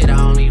on that shit, I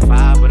don't need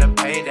 5 with a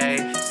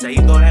payday. Say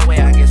you go that way,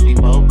 I guess we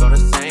both go the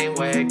same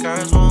way.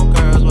 Girls want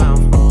girls where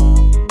I'm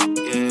from.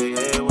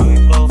 Yeah, where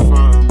we both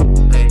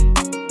from. Hey,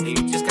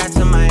 you just got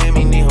to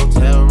Miami, need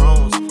hotel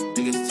rooms.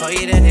 Niggas told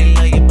you that they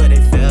love you, but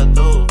they fell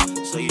through.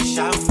 So you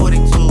shot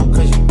 42,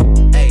 cause you,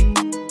 hey,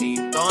 and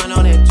you throwing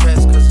on that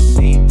dress cause it's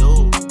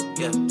see-through.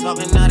 Yeah,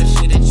 talking all the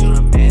shit that you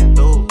done been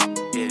through.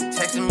 Yeah,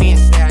 texting me and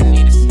say I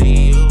need to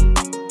see you.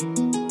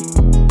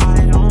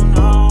 I don't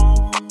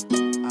know.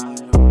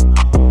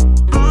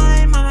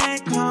 I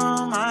might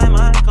come, I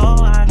might go,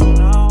 I don't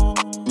know.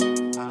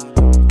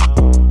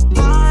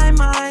 I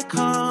might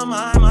come,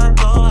 I might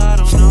go, I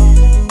don't know.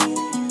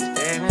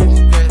 Staying in this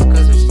dress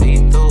cause it's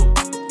see-through.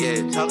 Yeah,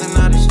 talking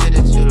all the shit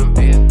that you done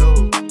been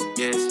through.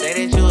 Yeah, say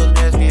that you a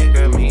lesbian,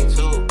 girl, me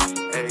too.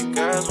 Hey,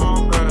 girls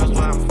want girls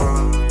where I'm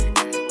from.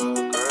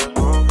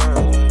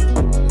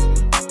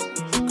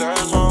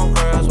 Girls want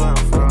girls where I'm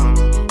from.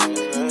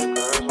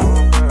 Girls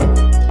want girls.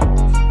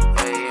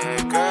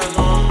 Hey, girls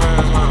want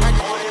girls where I'm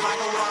from.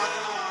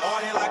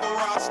 Party like a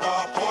rock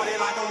star, party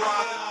like a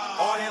rock,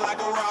 party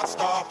like a rock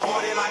star,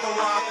 party like a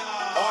rock,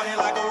 party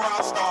like a rock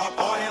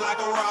star, party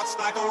like a rock,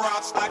 like a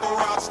rock, like a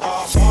rock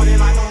star, party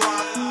like a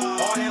rock,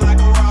 party like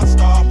a rock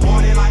star,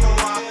 party like a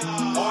rock,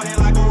 party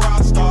like a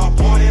rock star,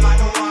 party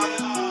like a rock,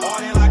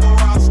 party like a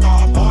rock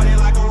star, party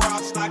like a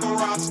rock, like a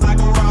rock, like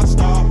a rock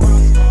star.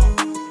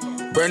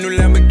 Brand new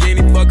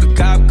Lamborghini, fuck a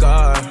cop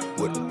car.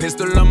 With a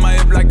pistol on my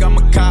hip like I'm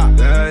a cop.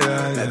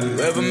 Have you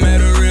ever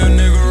met a real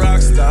nigga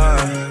rock star?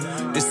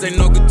 This ain't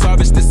no guitar,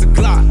 bitch, this a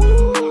Glock.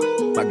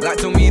 My Glock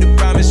told me to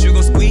promise you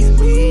gon' squeeze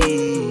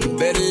me. You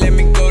better let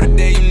me go the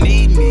day you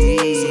need me.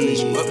 So bitch,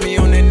 you put me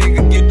on that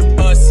nigga, get the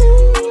bus.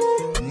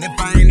 And if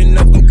I ain't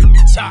enough, go get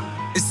the top.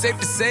 It's safe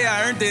to say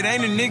I earned it,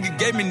 ain't a nigga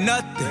gave me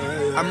nothing.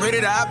 I'm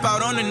ready to hop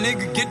out on a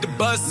nigga, get the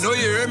bus. Know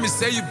you heard me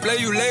say you play,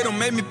 you late, don't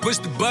make me push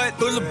the butt.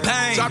 Full of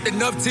pain, dropped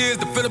enough tears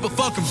to fill up a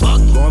fucking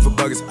bucket. Going for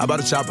buggers, I bought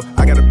a chopper.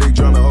 I got a big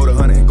drum to hold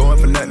 100. Ain't going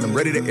for nothing, I'm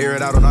ready to air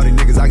it out on all these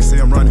niggas. I can see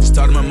I'm running. She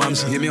talked to my mom,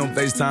 she hit me on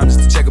FaceTime just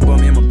to check up on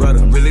me and my brother.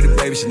 I'm really the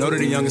baby, she know that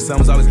the youngest son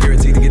was always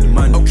guaranteed to get the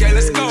money. Okay,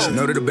 let's go. She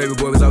know that the baby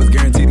boy was always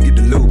guaranteed to get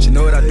the loot. She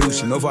know what I do,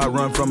 she know if I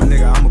run from a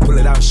nigga, I'ma pull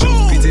it out, shoot.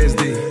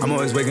 PTSD, I'm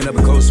always waking up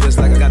in cold sweats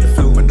like I got the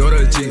flu. My daughter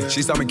a G,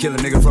 she saw me kill a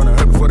nigga in front of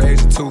her before the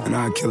age of 2. And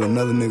I'd kill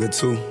another nigga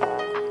too,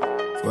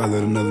 before I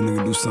let another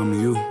nigga do something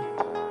to you.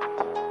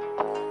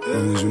 As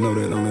long as you know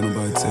that, don't let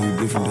nobody tell you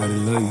different, that they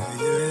love you.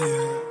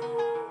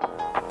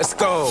 Let's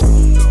go.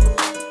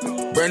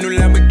 Brand new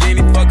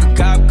Lamborghini, fuck a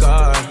cop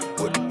car.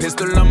 With a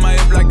pistol on my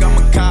hip like I'm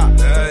a cop.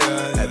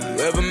 Have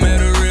you ever met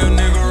a real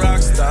nigga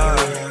rock star?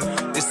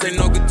 This ain't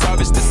no guitar,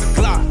 bitch, this a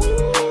clock.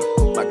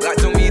 My God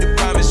told me to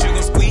promise you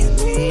gon'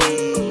 squeeze me.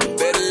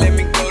 Better let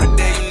me go the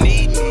day you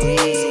need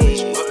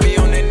me. Put me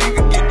on that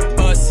nigga, get the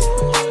bus.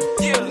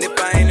 And if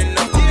I ain't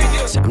enough,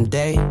 I'm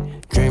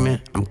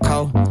daydreaming, I'm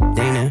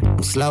codeine,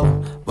 I'm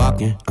slow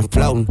walking, I'm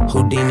floating,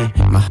 Houdini.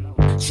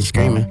 She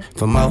screaming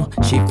for more,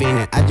 she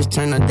fiending. I just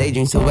turn her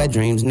daydreams to wet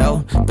dreams.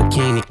 No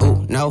bikini,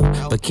 ooh, no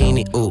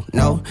bikini, ooh,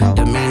 no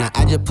demeanor.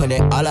 I just put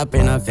it all up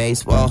in her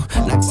face. Whoa,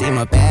 not see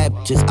my bad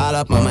bitches all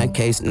up on my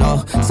case.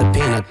 No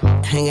subpoena,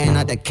 hanging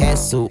out the cat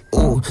suit.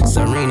 Ooh,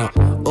 Serena,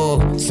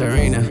 ooh,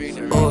 Serena,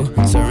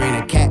 ooh,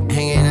 Serena. Cat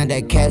hanging out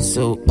that cat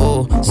suit.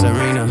 Ooh,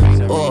 Serena,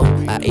 ooh,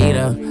 I eat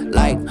her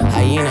like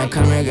hyena.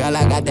 Come here, girl,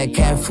 I got that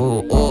cat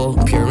food. Ooh,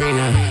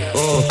 Purina,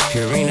 ooh,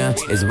 Purina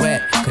is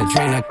wet.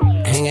 Katrina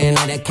hanging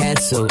out that cat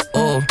suit.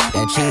 Ooh,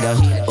 that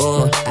cheetah.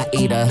 Ooh, I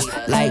eat her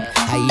like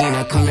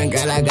hyena. Come here,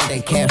 girl, I got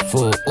that cat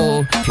food.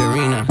 Ooh,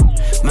 Purina.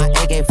 My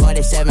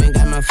AK-47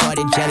 got my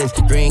 40 jealous.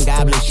 Green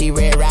Goblin, she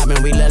Red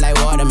Robin. We look like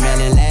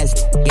watermelon.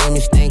 Last gave me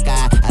stink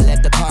eye. I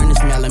let the partner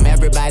smell them.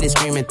 Everybody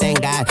screaming,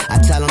 thank God. I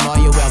tell them all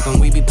you're welcome.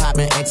 We be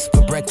popping X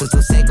for breakfast.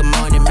 So say good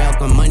morning,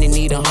 Malcolm. Money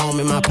need a home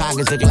in my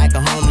pockets. Look like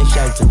a homeless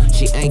shelter.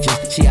 She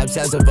anxious. She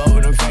obsessive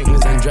over them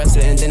fragments. Undress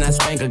her and then I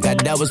spank her. Got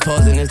devils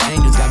posing as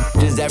angels. Got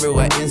bitches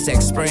everywhere.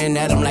 Insects spraying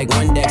at them like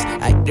Windex.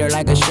 I eat her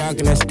like a shark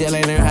and I still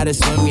ain't learned how to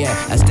swim yet.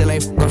 I still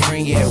ain't a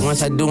friend yet.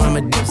 Once I do, I'm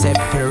a dipset.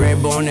 Put a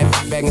red bull on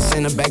that bag and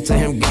send her back to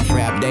him. Get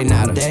trapped. They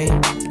not a day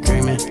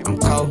dreaming. I'm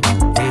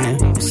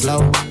codeine. I'm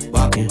slow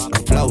walking.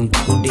 I'm floating.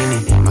 Houdini.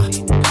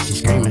 She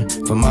screaming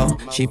for more.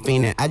 She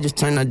fiending. I just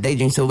turn her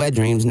daydreams to wet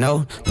dreams.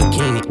 No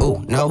bikini.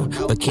 Ooh, no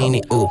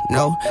bikini. Ooh,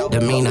 no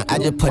demeanor. I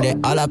just put it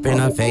all up in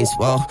her face.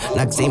 Whoa,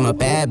 like see my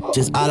bad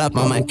just all up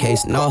on my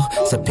case. No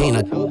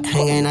subpoena.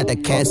 Hanging out the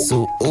cat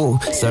suit. Ooh,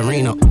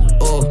 Serena.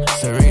 Ooh,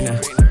 Serena.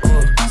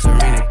 Ooh,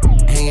 Serena.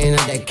 Hanging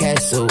out that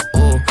cat suit.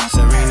 Ooh,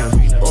 Serena.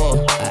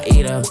 Ooh, I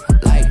eat her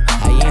like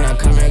hyena.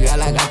 Come here,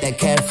 girl, I got that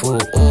cat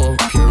food. Ooh,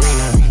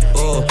 Purina.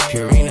 Ooh,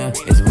 Purina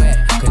is wet.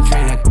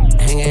 Katrina.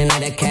 Hanging out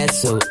that cat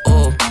suit.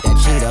 Ooh, that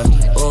cheetah.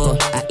 Ooh,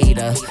 I eat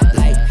her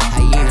like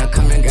hyena.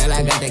 Come here, girl,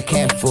 I got that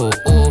cat food.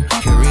 Ooh,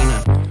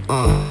 Purina.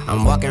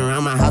 I'm walking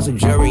around my house with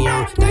jewelry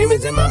on.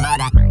 Diamonds in my mouth,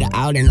 I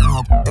out and I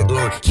hope the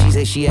glow. She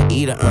said she a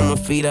eater, I'ma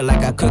feed her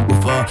like I cooked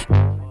before.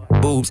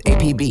 Boobs,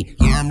 APB,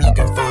 yeah, I'm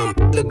looking for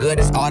 'em. Look good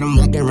as autumn,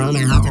 walking around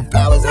my house with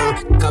flowers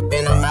on. Cup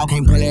in her mouth,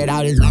 can't pull it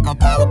out, it's like a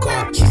power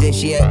cord. She said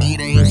she a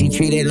eater and she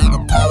treat it like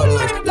a power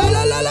lunch. La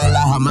la la la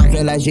la, her mouth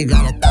feel like she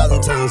got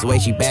 1,000 tongues. The way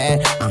she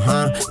bad,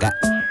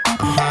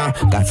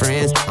 got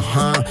friends,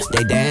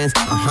 they dance,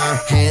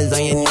 hands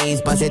on your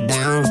knees, bust it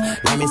down.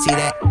 Let me see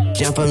that,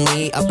 jump for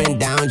me, up and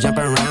down, jump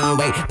around,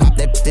 wait, pop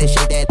that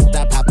shit,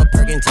 that pop a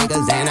perk and take a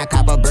Xan, I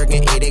cop a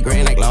Birkin, 80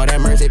 grand, like Lord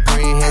have mercy,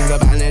 praying hands,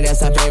 Gabbana,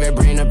 that's her favorite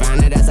brand,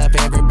 Nirvana, that's her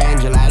favorite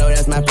band, Gelato,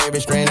 that's my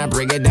favorite strain, I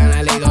break it down,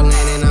 I Lego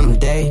land, and I'm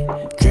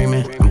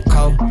daydreaming, I'm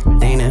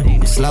codeine,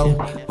 I'm slow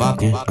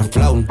walking, I'm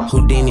floating,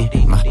 Houdini,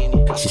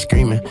 she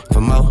screaming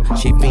for more,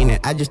 she fiending,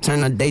 I just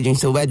turn her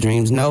daydreams to wet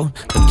dreams, no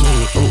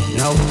bikini, ooh,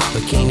 no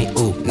bikini,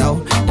 ooh,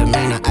 no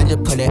demeanor. I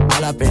just put it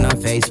all up in her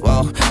face.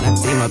 Whoa, like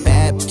see my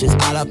bad bitches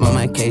all up on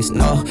my case.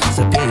 No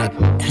subpoena,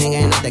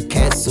 hanging out the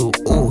cat suit.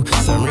 Ooh,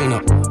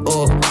 Serena,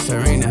 ooh,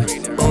 Serena,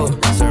 ooh,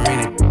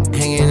 Serena,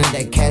 hanging out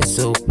that cat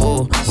suit.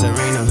 Ooh,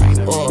 Serena,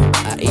 ooh,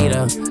 I eat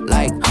her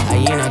like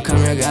hyena. Come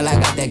here, girl, I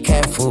got that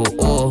cat food.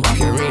 Ooh,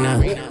 Purina,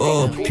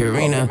 ooh,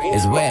 Purina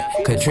is wet.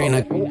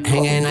 Katrina,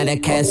 hanging out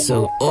that cat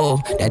suit. Ooh,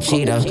 that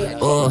cheetah.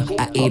 Ooh,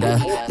 I eat her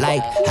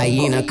like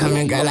hyena. Come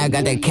here, girl, I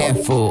got that cat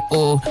food.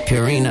 Ooh,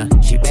 Purina,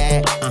 she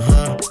bad,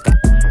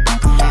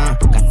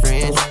 got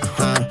friends,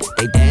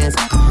 they dance,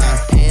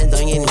 hands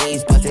on your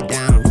knees, bust it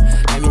down.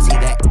 Let me see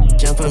that,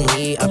 jump for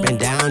me, up and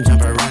down,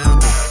 jump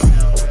around.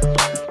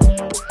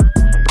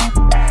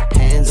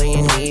 Hands on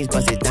your knees,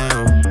 bust it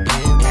down.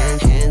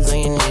 Hands on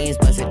your knees,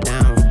 bust it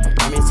down.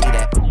 Let me see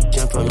that,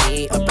 jump for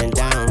me, up and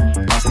down,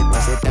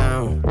 bust it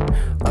down,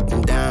 up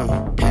and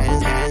down.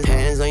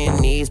 Hands on your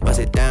knees, bust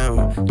it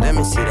down. Let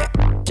me see that,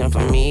 jump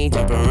for me,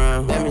 jump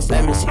around. Let me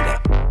see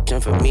that.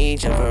 Jump for me,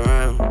 jump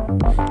around,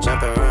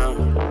 jump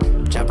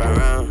around, jump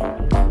around,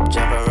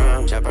 jump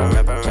around, jump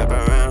around, jump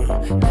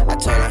around. I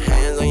told her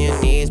hands on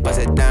your knees, bust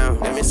it down.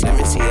 Let me see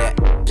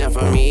that. Jump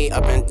for me,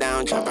 up and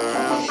down, jump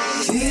around.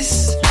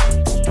 This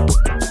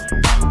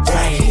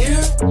right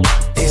here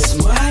is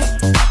my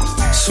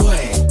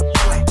sway.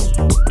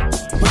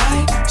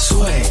 My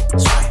sway.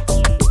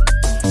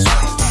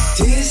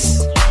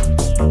 This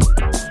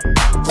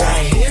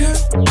right here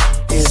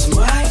is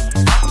my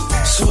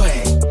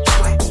sway.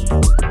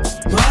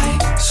 My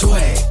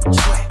sway.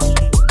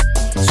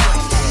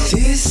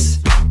 This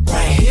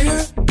right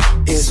here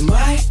is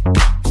my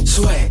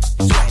sway.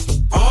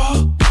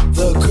 All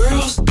the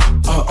girls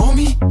are on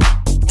me.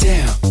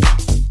 Damn.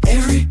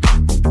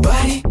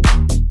 Everybody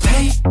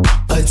pay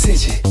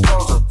attention.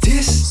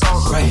 This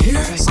right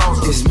here is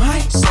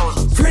my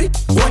pretty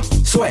boy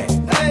sway.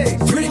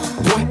 Pretty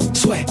boy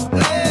sway.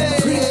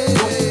 Pretty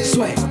boy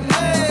sway.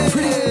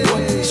 Pretty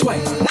boy sway.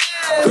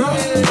 Girl,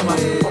 on my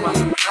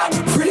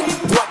pretty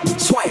boy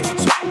sway.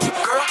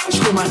 Girl,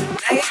 scream my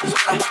name.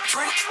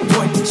 Pretty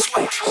boy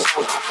sway.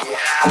 Get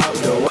out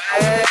the way.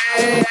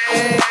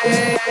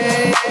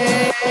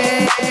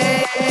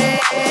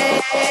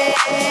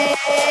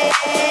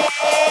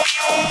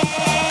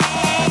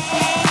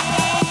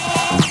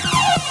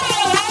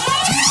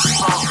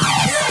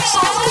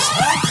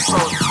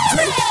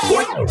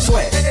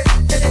 Sweat.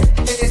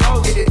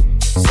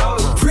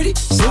 Pretty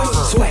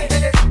boy sweat.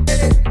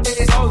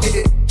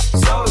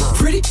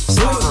 Pretty boy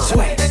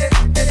sweat.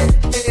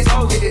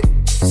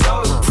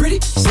 Pretty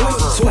boy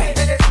sweat.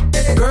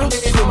 Girl,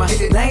 scream my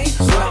name.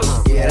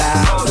 Get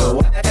out the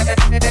way.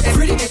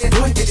 Pretty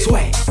boy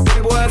sweat.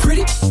 Pretty boy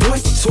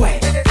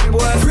sweat.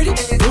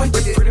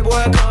 Pretty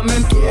boy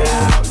coming. Get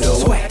out the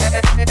way.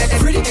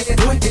 Pretty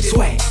boy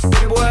sweat.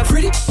 Pretty boy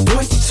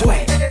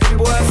sweat.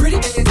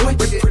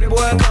 Pretty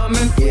boy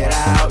coming. Get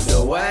out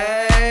the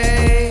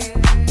way.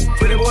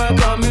 Pretty boy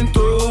coming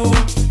through.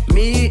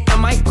 Me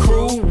and my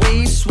crew,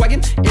 we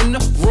swaggin' in the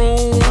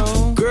room.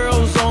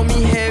 Girls on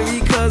me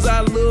heavy cause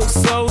I look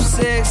so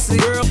sexy.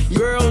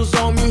 Girls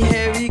on me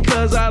heavy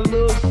cause I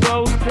look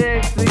so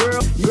sexy.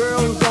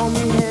 Girls on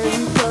me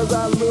heavy cause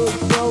I look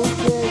so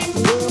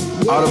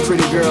sexy. All the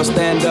pretty girls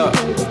stand up.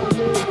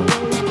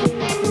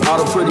 All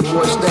the pretty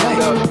boys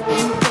stand up.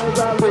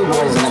 Pretty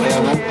boys in the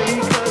building.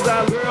 Cause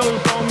our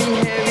girls on me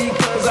heavy,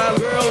 cause our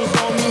girls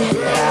on me heavy.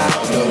 Get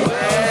out the way.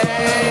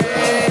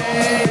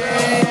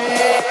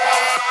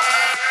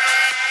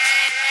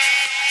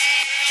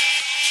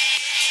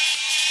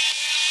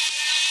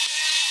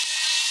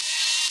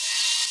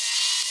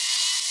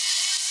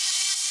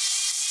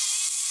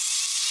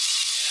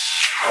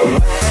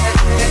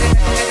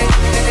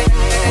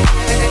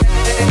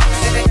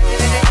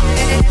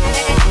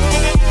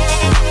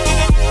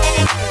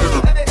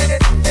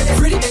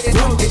 Pretty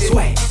boy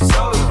sway.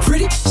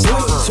 Pretty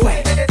boy sway.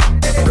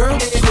 Girl,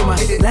 scream my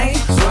name.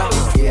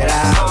 Get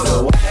out the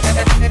way.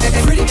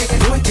 Pretty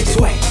boy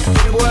sway.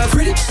 Pretty boy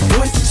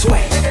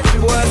sway.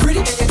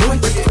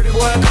 Pretty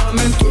boy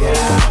coming. Get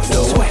out the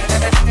way.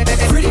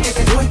 Pretty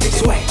boy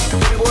sway.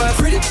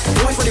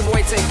 Pretty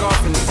boy take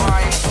off in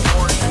 5,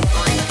 4, 3,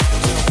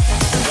 2,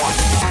 1.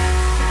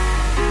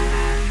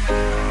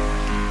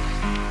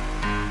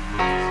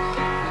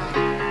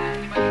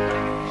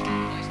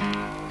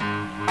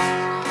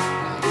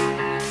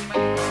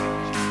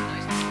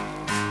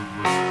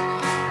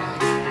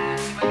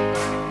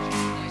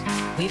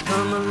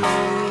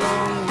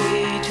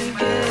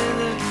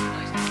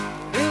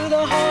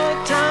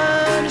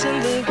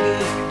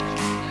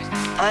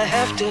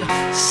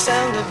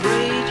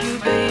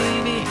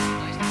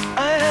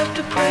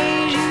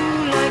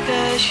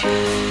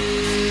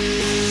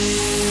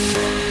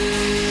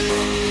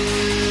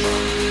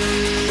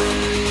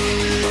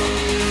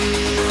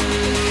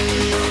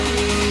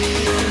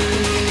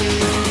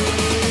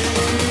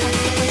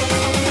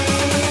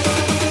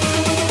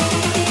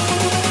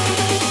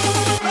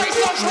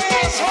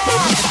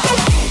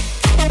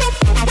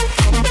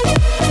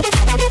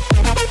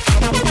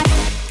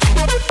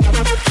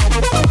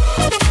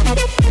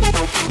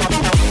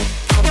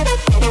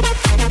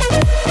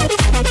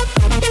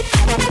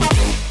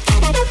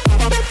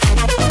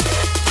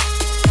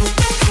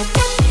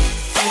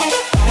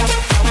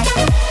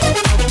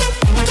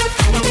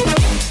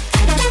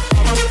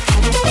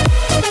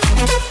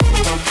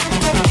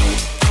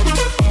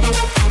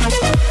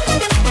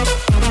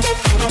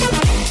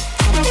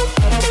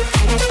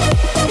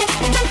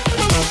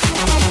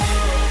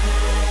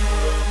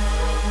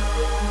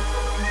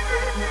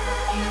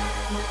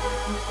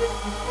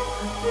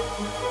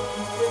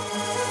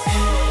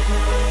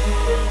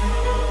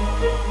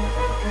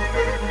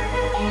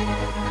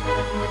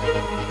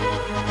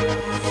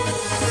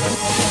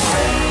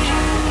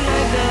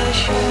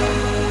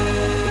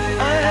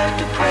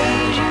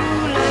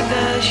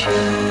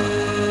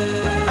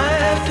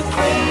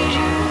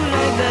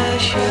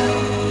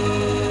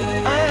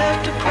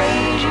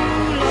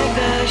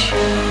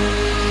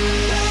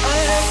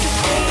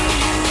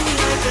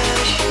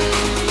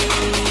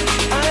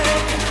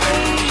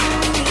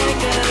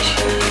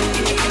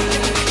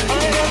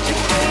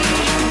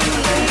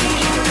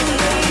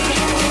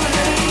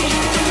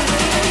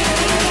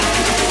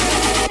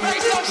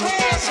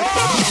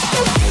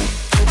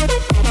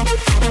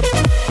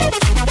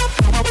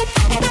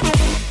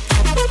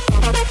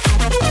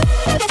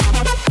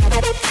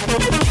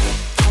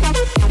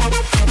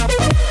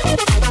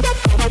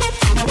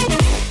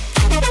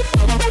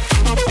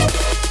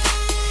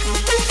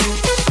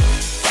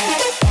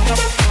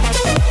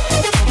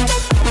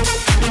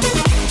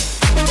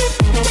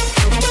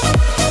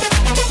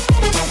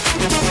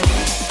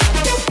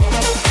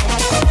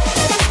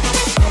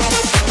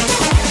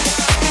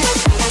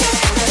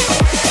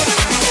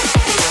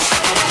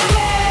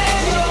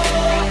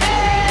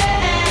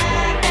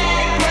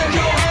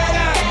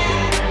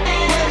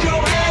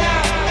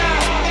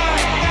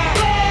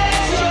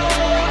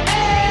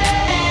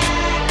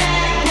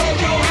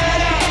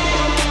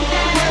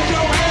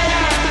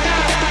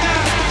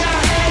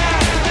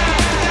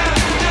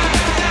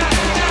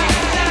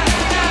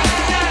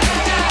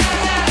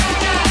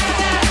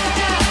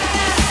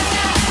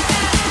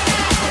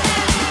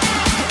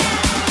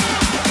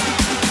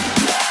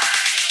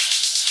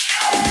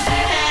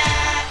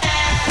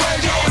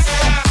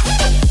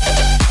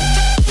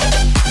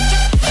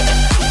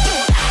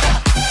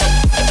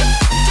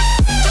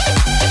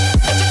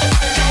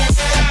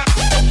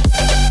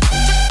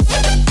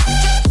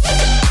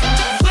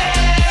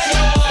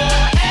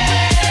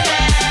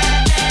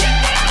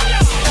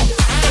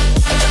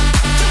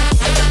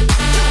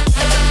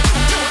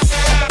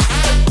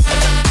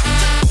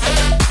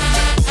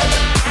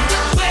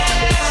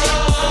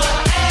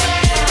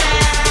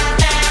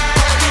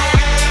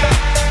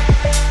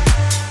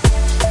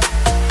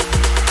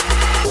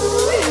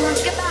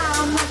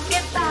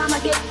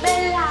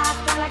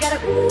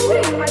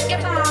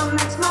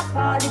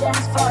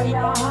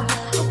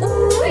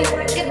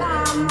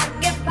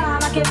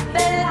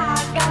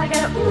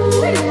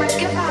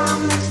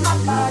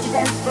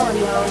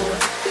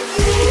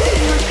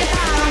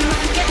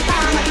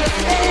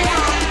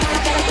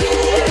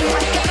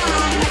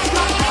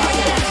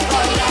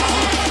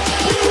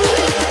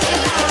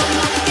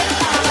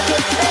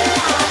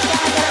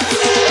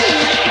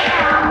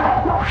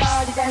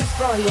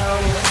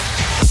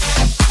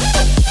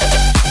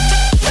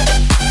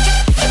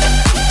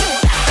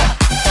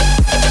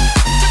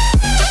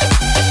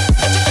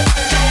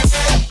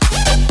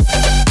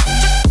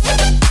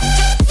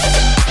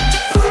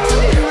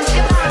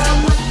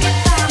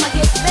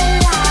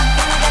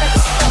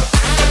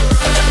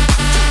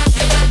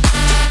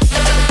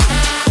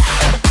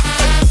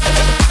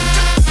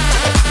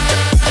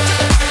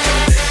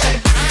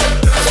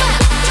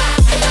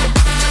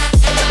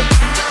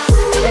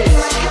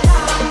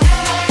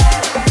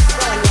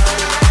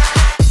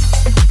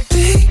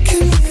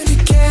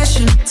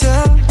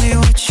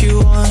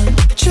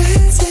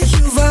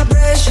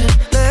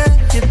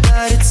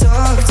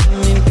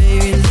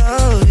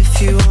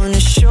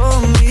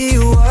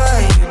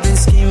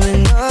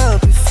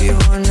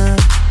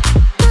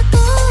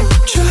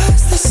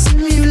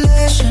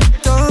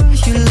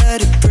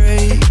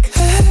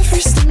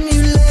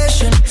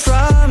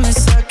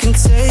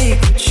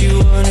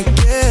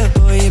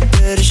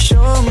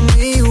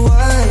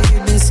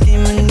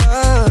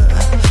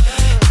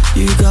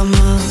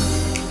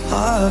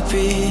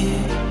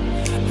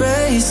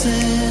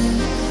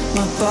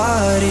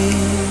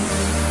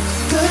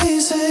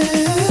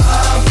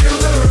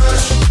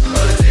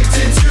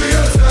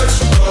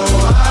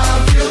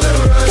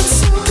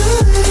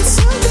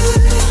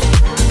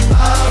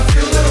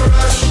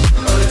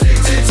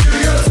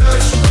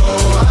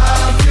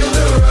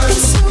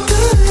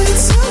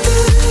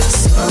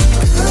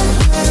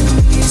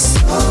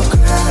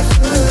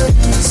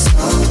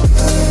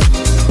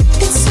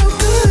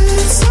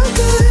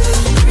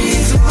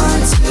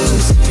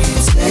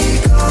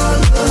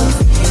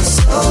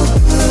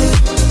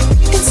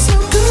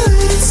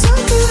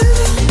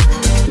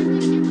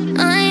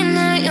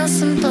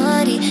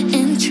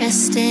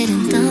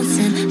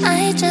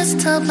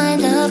 told my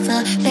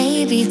lover,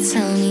 baby,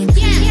 tell me,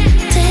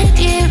 did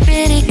you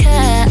really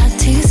care? I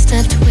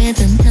two-stepped with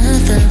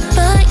another,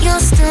 but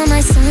you're still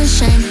my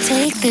sunshine.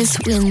 Take this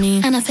with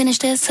me, and I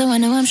finished it, so I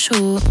know I'm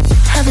sure.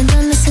 Haven't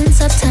done this since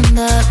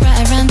September.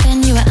 Right around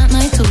then, you were at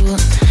my door.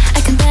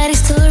 I can barely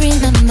still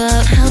remember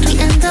how'd we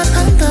end up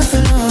on the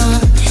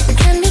floor.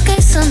 Can we go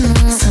some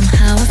more?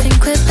 Somehow I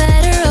think we're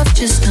better off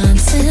just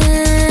dancing.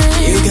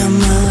 You got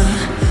my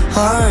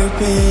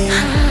heartbeat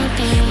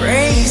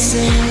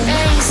racing,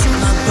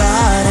 my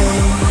body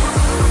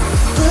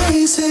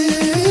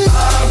blazing.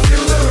 I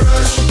feel the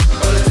rush,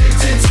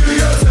 addicted to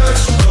your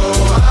touch.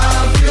 Oh, I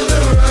feel the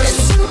rush. It's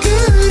so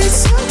good, it's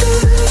so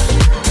good.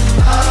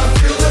 I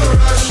feel the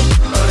rush,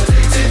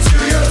 addicted to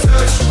your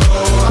touch.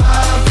 Oh,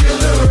 I feel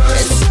the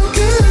rush. It's so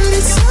good,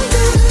 it's so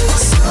good.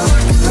 So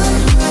good,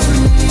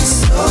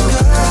 so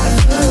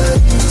good,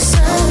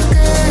 so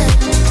good.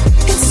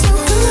 It's so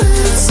good,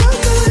 it's so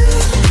good.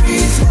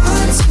 Breathe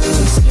 1, 2,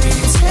 3,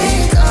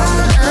 take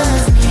all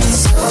of me.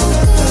 So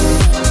good,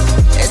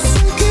 it's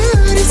so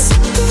good, it's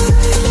so good.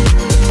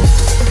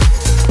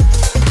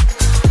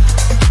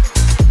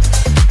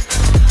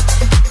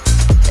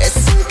 It's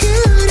so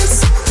good, it's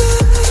so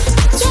good.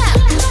 Yeah.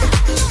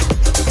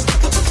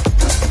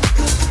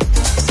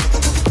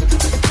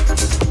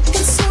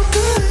 It's so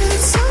good,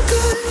 it's so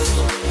good.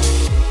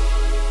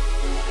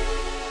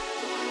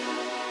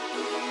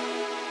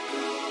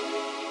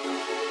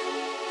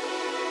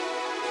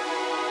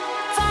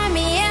 Find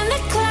me in the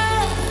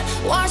club,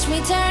 watch me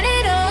turn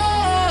it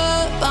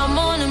up. I'm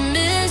on a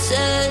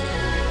mission,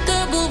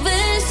 double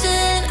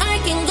vision. I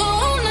can go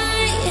all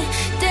night,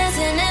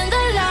 dancing in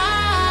the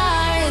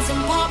lights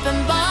and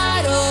popping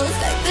bottles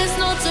like there's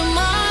no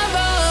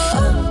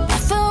tomorrow. I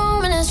feel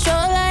home in a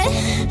strawberry,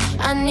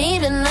 I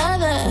need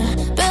another.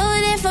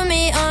 Build it for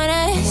me on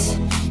ice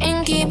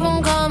and keep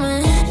 'em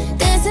coming.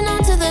 Dancing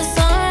on to the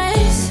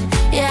sunrise,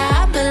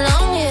 yeah, I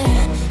belong here.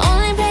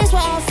 Only place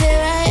where I feel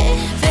right,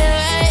 feel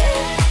right.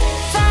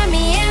 Find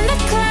me in the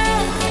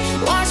club,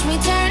 watch me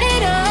turn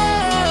it up.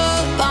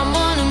 I'm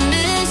on a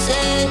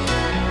mission,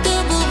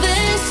 double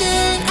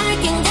vision. I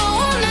can go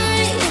all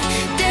night,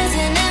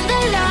 dancing in the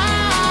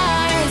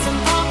lights and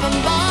popping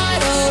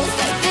bottles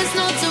like there's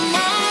no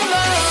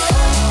tomorrow.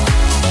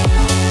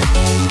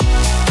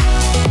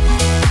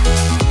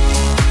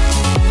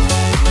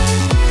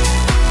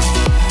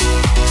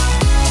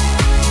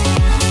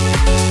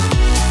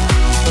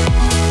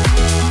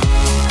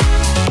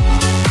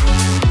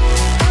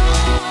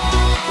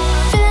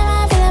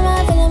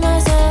 Feeling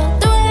myself.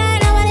 Do it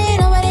like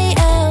nobody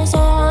else.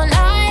 All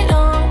night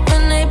long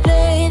when they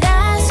play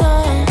that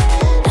song.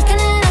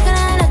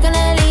 Knocking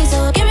at Lisa.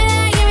 Give me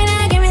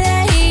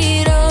that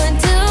heat. Oh,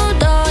 until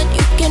dawn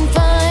you can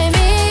find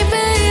me,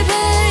 baby.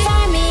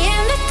 Find me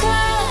in the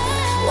club,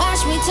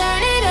 watch me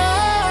turn it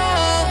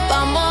up.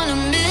 I'm on a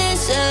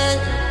mission,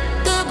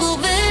 double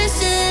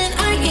vision.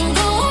 I can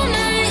go all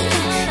night,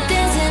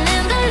 dancing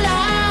in the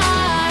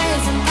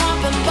lights and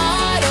popping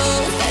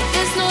bottles like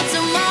there's no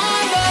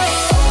tomorrow.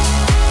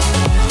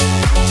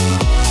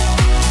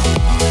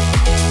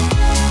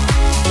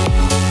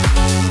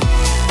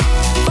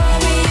 Find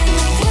me in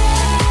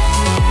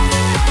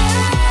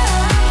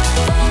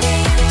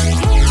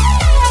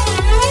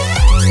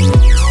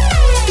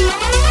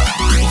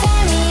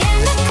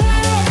the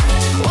club,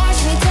 watch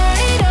me turn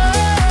it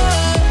up.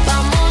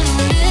 I'm on a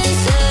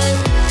mission,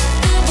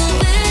 double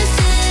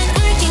vision.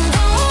 I can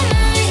go all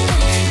night,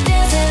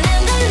 dancing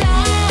in the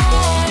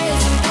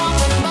lights and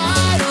popping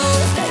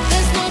bottles like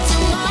there's no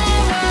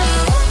tomorrow.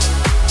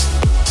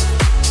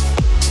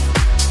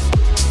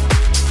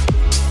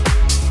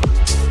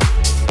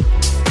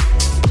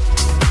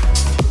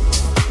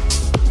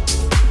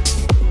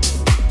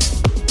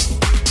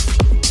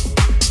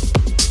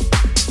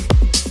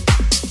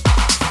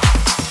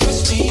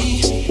 Trust me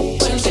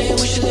when I'm saying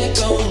we should let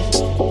go.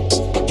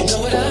 You know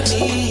what I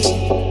mean.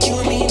 You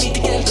and me need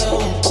to get low.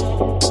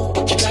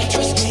 You gotta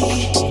trust me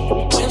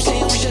when I'm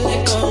saying we should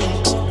let go.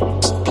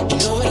 You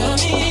know what I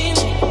mean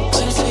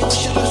when I'm saying we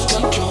should lose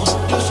control,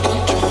 lose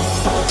control.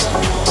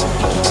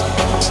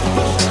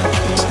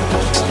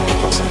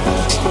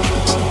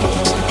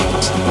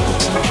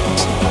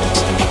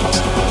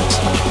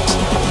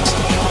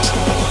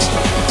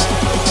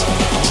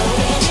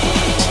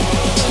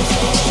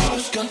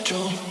 Lose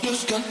control,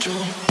 lose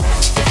control.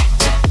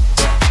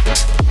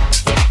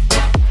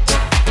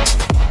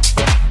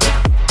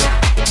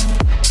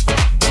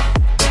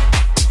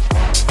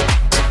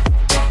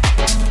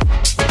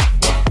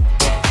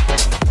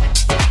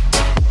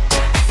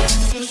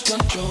 Lose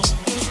control,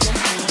 lose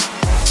control.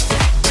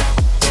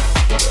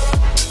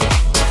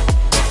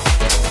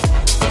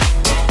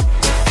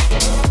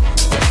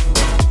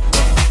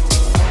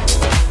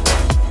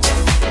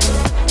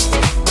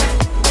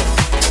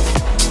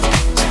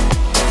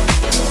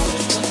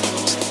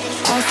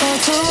 I fall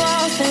too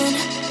often,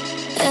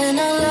 and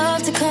I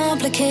love to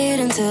complicate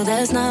until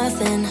there's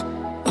nothing.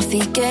 My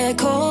feet get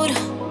cold,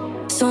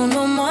 so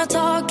no more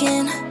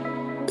talking.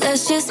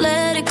 Let's just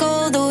let it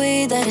go the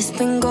way that it's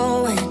been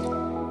going.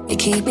 You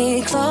keep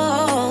me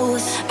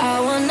close. I